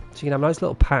you can have a nice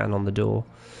little pattern on the door.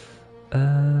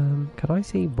 Can I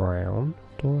see brown?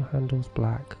 Door handles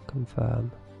black. Confirm.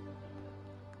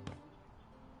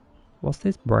 What's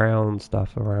this brown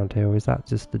stuff around here? Or is that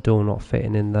just the door not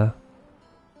fitting in the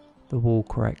wall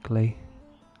correctly?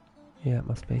 Yeah, it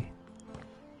must be.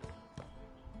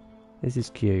 This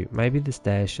is cute. Maybe the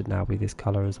stairs should now be this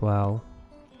colour as well.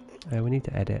 We need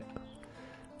to edit.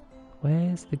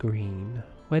 Where's the green?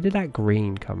 Where did that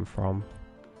green come from?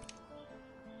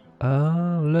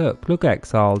 Oh, look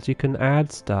Exiled. You can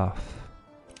add stuff.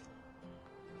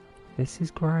 This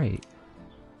is great.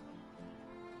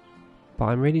 But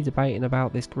I'm really debating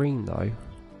about this green though.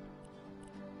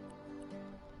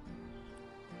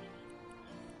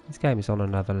 This game is on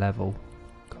another level.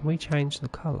 Can we change the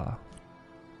colour?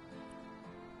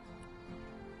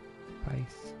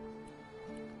 Base.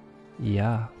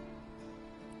 Yeah.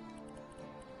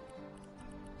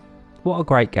 What a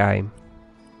great game.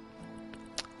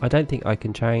 I don't think I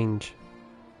can change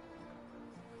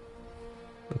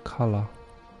the colour.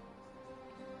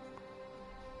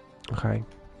 Okay.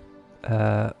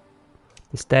 The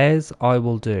stairs I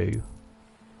will do.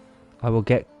 I will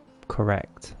get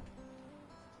correct.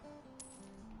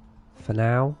 For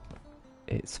now,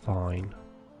 it's fine.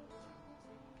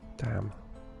 Damn.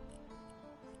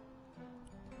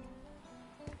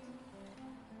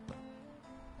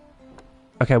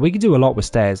 Okay, we can do a lot with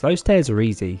stairs. Those stairs are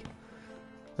easy.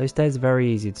 Those stairs are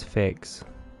very easy to fix.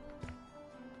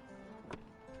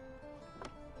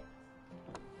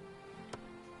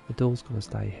 The door's gonna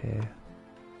stay here.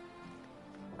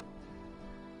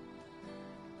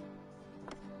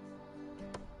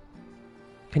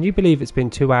 Can you believe it's been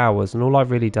 2 hours and all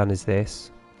I've really done is this?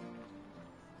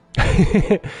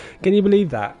 Can you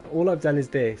believe that? All I've done is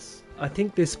this. I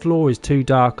think this floor is too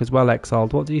dark as well,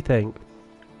 Exiled. What do you think?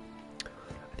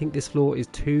 I think this floor is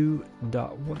too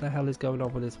dark. What the hell is going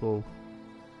on with this wall?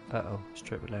 Uh-oh, it's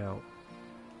tripping out.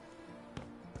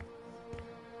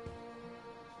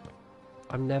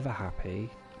 I'm never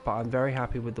happy, but I'm very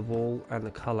happy with the wall and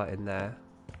the colour in there.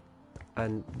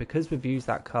 And because we've used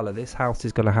that colour, this house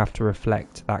is going to have to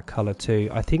reflect that colour too.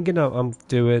 I think I'm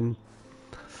doing...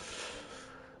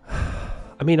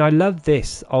 I mean, I love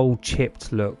this old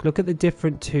chipped look. Look at the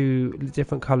different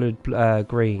coloured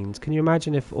greens. Can you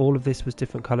imagine if all of this was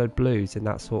different coloured blues in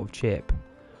that sort of chip?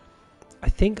 I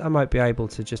think I might be able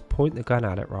to just point the gun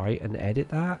at it right and edit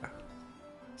that.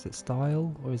 Is it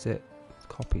style or is it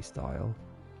copy style?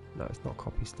 No, it's not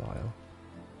copy style.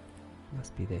 It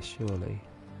must be this, surely.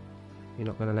 You're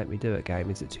not going to let me do it,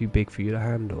 game. Is it too big for you to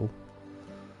handle?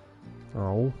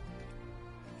 Oh.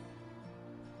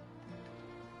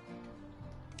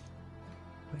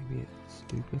 Maybe it's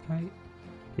duplicate?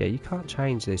 Yeah, you can't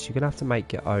change this. You're going to have to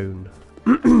make your own.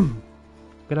 We're going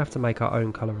to have to make our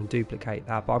own colour and duplicate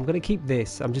that. But I'm going to keep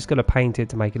this. I'm just going to paint it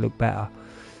to make it look better.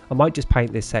 I might just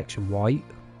paint this section white.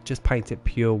 Just paint it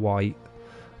pure white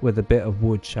with a bit of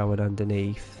wood showing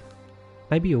underneath.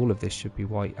 Maybe all of this should be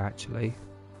white, actually.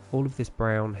 All of this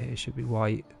brown here should be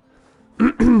white.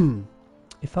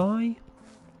 If I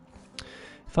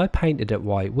painted it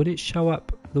white, would it show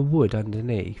up the wood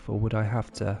underneath, or would I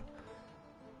have to?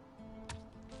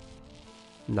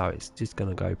 No, it's just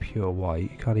gonna go pure white.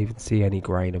 You can't even see any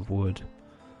grain of wood.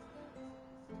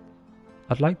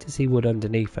 I'd like to see wood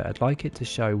underneath it. I'd like it to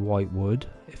show white wood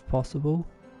if possible,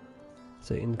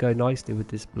 so it can go nicely with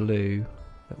this blue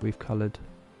that we've coloured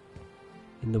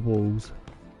in the walls.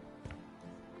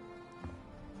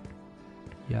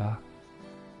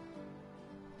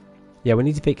 Yeah, we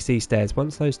need to fix these stairs.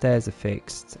 Once those stairs are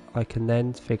fixed, I can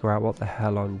then figure out what the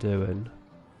hell I'm doing.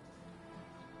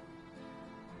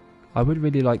 I would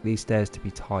really like these stairs to be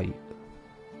tight.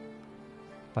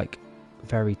 Like,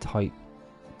 very tight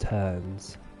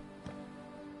turns.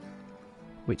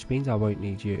 Which means I won't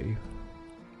need you.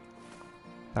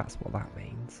 That's what that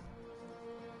means.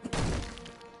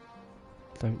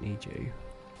 Don't need you.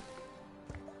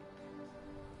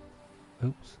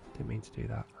 Oops, didn't mean to do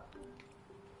that.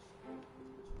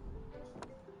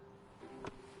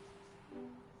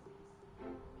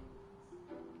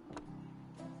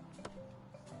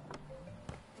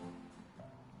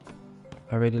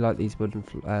 I really like these wooden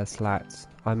slats.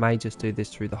 I may just do this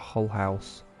through the whole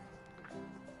house.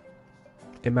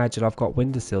 Imagine I've got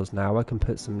windowsills now. I can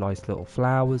put some nice little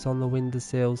flowers on the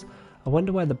windowsills. I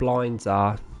wonder where the blinds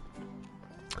are.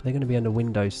 They're going to be under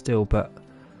windows still, but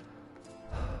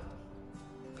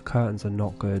the curtains are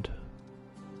not good.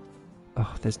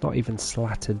 Oh, there's not even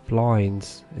slatted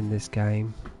blinds in this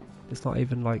game. There's not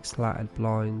even like slatted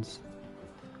blinds.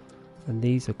 And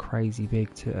these are crazy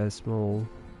big to small.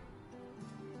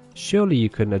 Surely you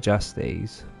can adjust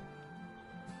these.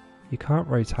 You can't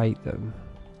rotate them.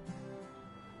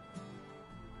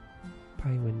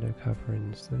 Bay window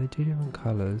coverings. So they do different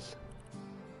colours.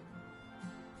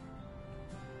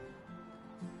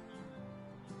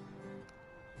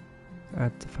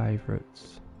 Add to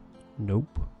favourites.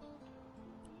 Nope.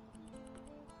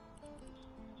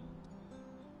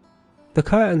 The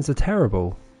curtains are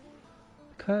terrible.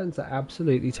 The curtains are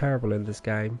absolutely terrible in this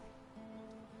game.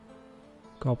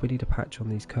 God, we need a patch on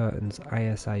these curtains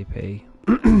ASAP.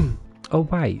 Oh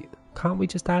wait, can't we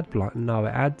just add blind? No, it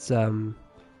adds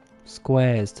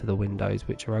squares to the windows,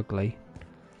 which are ugly.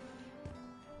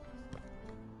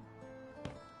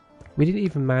 We didn't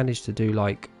even manage to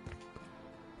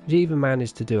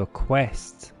do a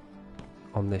quest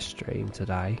on this stream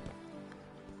today.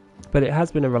 But it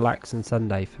has been a relaxing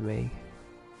Sunday for me.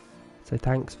 So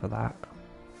thanks for that.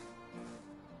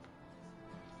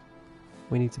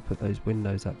 We need to put those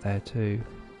windows up there too.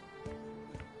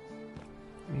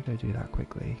 Let me go do that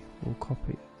quickly. We'll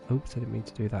copy. Oops, I didn't mean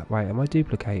to do that. Wait, am I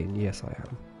duplicating? Yes, I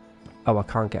am. Oh, I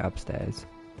can't get upstairs.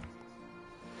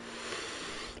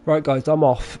 Right, guys, I'm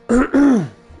off.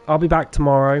 I'll be back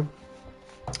tomorrow.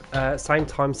 Same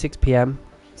time, 6 PM.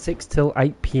 6 till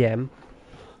 8 PM.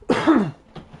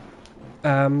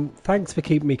 Thanks for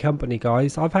keeping me company,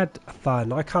 guys. I've had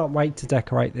fun. I can't wait to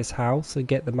decorate this house and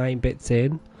get the main bits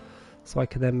in, so I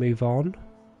can then move on.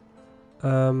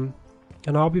 And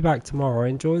I'll be back tomorrow.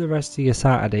 Enjoy the rest of your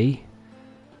Saturday.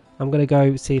 I'm going to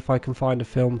go see if I can find a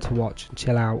film to watch and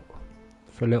chill out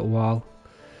for a little while.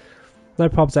 No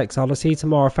probs, Exile. I'll see you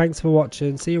tomorrow. Thanks for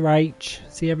watching. See you, Rach.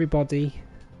 See everybody.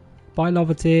 Bye,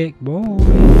 Lovertick. Bye.